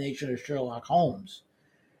reincarnation of Sherlock Holmes.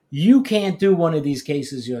 You can't do one of these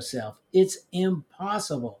cases yourself. It's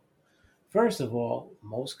impossible. First of all,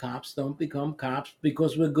 most cops don't become cops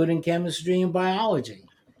because we're good in chemistry and biology.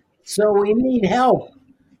 So we need help.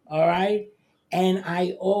 All right. And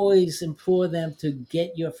I always implore them to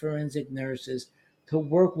get your forensic nurses to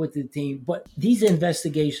work with the team. But these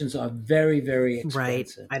investigations are very, very Right.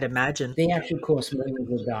 expensive. I'd imagine. They actually cost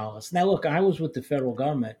millions of dollars. Now, look, I was with the federal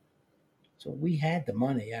government, so we had the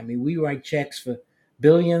money. I mean, we write checks for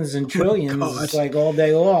billions and Oh my trillions. It's gosh. like all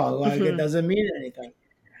day long. Like it Mhm. doesn't mean anything.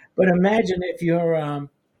 But imagine if you're a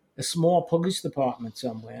small police department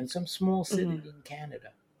somewhere in some small city Mhm. in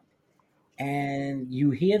Canada, and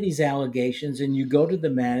you hear these allegations, and you go to the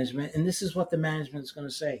management, and this is what the management is going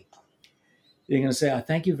to say. They're going to say,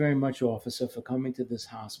 thank you very much, officer, for coming to this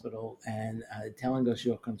hospital and telling us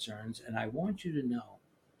your concerns. And I want you to know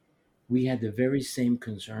we had the very same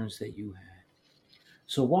concerns that you had.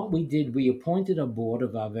 So what we did, we appointed a board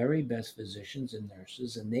of our very best physicians and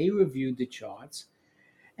nurses, and they reviewed the charts,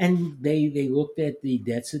 and they looked at the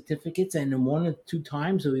death certificates, and then one or two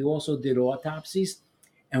times we also did autopsies,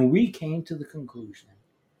 and we came to the conclusion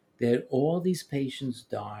that all these patients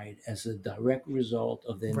died as a direct result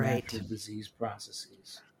of their Right. natural disease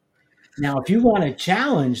processes. Now, if you want to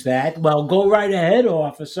challenge that, well, go right ahead,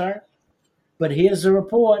 officer. But here's the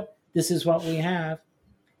report. This is what we have.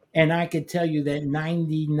 And I could tell you that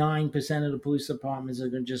 99% of the police departments are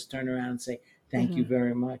going to just turn around and say, thank you Mhm.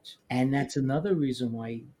 very much. And that's another reason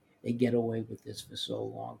why they get away with this for so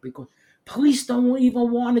long, because police don't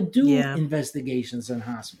even want to do Yeah. investigations in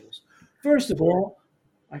hospitals. First of all,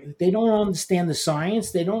 they don't understand the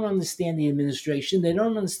science, they don't understand the administration, they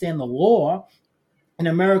don't understand the law. In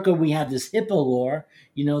America, we have this HIPAA law,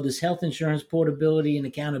 this Health Insurance Portability and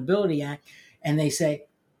Accountability Act, and they say,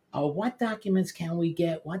 oh, what documents can we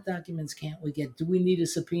get? What documents can't we get? Do we need a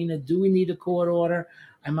subpoena? Do we need a court order?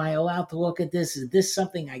 Am I allowed to look at this? Is this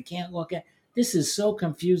something I can't look at? This is so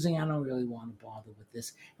confusing. I don't really want to bother with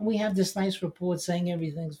this. And we have this nice report saying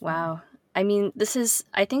everything's fine. Wow. I mean,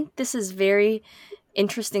 I think this is very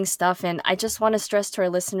interesting stuff. And I just want to stress to our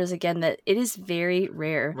listeners again that it is very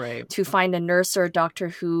rare Right. to find a nurse or a doctor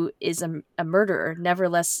who is a murderer.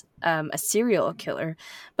 Nevertheless, a serial killer.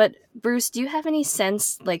 But Bruce, do you have any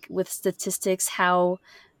sense, like with statistics, how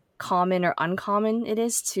common or uncommon it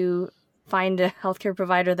is to find a healthcare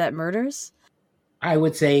provider that murders? I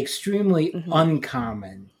would say extremely Mm-hmm.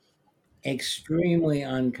 uncommon, extremely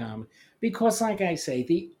uncommon. Because, like I say,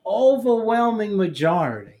 the overwhelming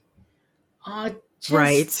majority are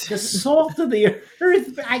Right. just the salt of the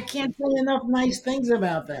earth. I can't say enough nice things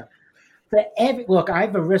about them. Look,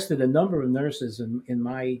 I've arrested a number of nurses in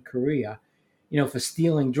my career, for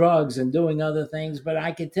stealing drugs and doing other things. But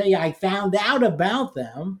I can tell you, I found out about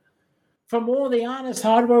them from all the honest,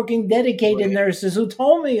 hardworking, dedicated Right. nurses who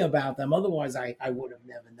told me about them. Otherwise, I would have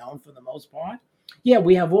never known for the most part. Yeah,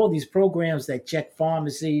 we have all these programs that check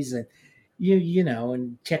pharmacies and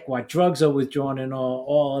and check what drugs are withdrawn and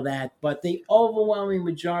all of that. But the overwhelming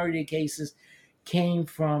majority of cases came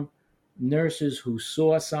from nurses who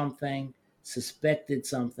saw something, suspected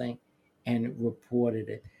something, and reported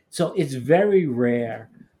it. So it's very rare,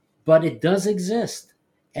 but it does exist.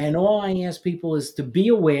 And all I ask people is to be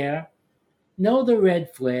aware, know the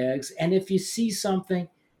red flags, and if you see something,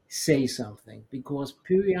 say something, because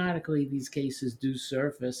periodically these cases do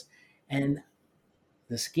surface. And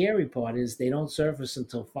the scary part is they don't surface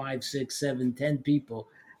until 5, 6, 7, 10 people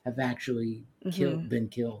have actually Mm-hmm. been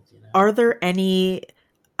killed. Are there any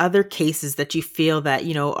other cases that you feel that,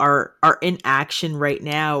 are in action right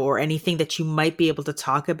now, or anything that you might be able to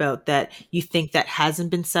talk about that you think that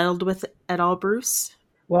hasn't been settled with at all, Bruce?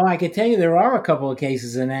 Well, I can tell you there are a couple of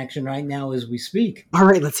cases in action right now as we speak. All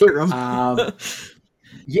right, let's hear them.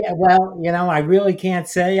 Yeah, well, I really can't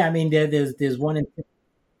say. I mean, there's one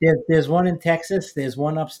there's one in Texas. There's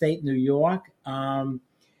one upstate New York.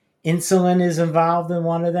 Insulin is involved in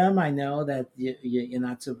one of them. I know that you're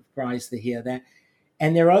not surprised to hear that.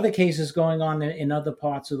 And there are other cases going on in other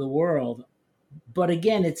parts of the world. But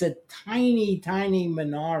again, it's a tiny, tiny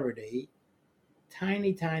minority,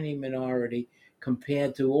 tiny minority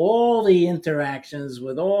compared to all the interactions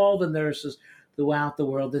with all the nurses throughout the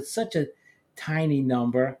world. It's such a tiny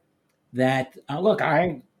number that, look,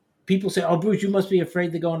 people say, "Oh, Bruce, you must be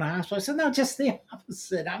afraid to go in the hospital." I said, "No, just the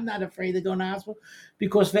opposite. I'm not afraid to go in the hospital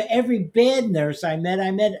because for every bad nurse I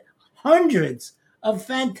met hundreds of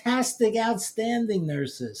fantastic, outstanding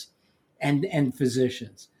nurses and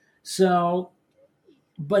physicians." So,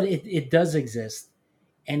 but it does exist.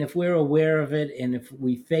 And if we're aware of it and if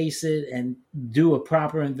we face it and do a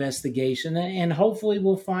proper investigation, and hopefully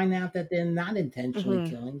we'll find out that they're not intentionally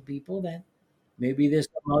Mm-hmm. killing people, that maybe there's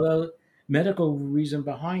some other medical reason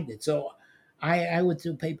behind it. So I would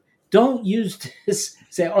tell people, don't use this,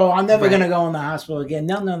 say, "Oh, I'm never going to Right. go in the hospital again."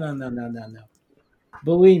 No, no, no, no, no, no, no.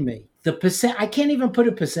 Believe me, the percent, I can't even put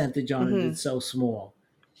a percentage on it. Mm-hmm. It's so small.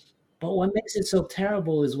 But what makes it so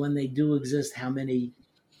terrible is when they do exist, how many,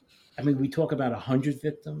 I mean, we talk about 100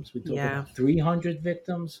 victims, we talk Yeah. about 300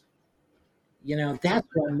 victims. That's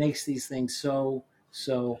what makes these things so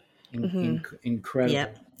Mm-hmm. Yep.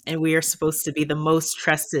 incredible. And we are supposed to be the most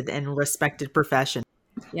trusted and respected profession.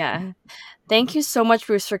 Yeah. Thank you so much,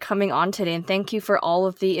 Bruce, for coming on today. And thank you for all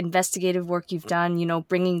of the investigative work you've done,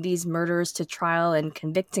 bringing these murderers to trial and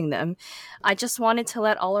convicting them. I just wanted to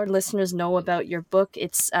let all our listeners know about your book.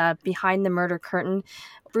 It's Behind the Murder Curtain.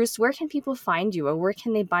 Bruce, where can people find you, or where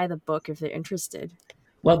can they buy the book if they're interested?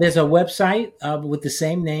 Well, there's a website with the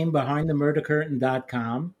same name,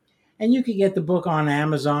 behindthemurdercurtain.com. And you can get the book on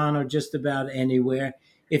Amazon or just about anywhere.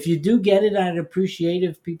 If you do get it, I'd appreciate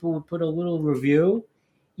if people would put a little review,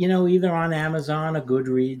 either on Amazon or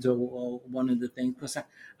Goodreads or one of the things, because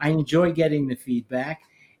I enjoy getting the feedback.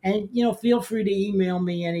 And, feel free to email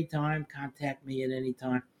me anytime, contact me at any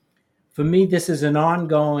time. For me, this is an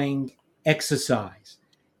ongoing exercise.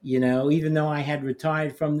 Even though I had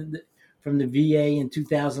retired from the VA in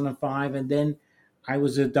 2005, and then I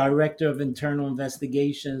was a director of internal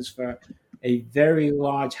investigations for a very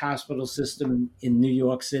large hospital system in New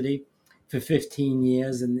York City for 15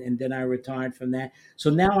 years, and then I retired from that. So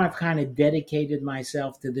now I've kind of dedicated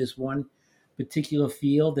myself to this one particular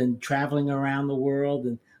field and traveling around the world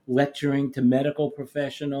and lecturing to medical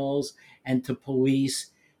professionals and to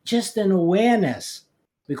police, just an awareness.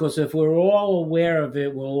 Because if we're all aware of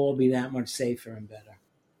it, we'll all be that much safer and better.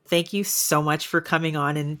 Thank you so much for coming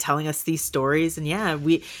on and telling us these stories. And yeah,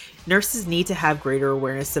 we nurses need to have greater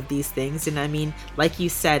awareness of these things. And I mean, like you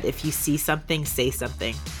said, if you see something, say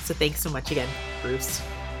something. So thanks so much again, Bruce.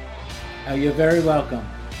 You're very welcome.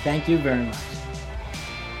 Thank you very much.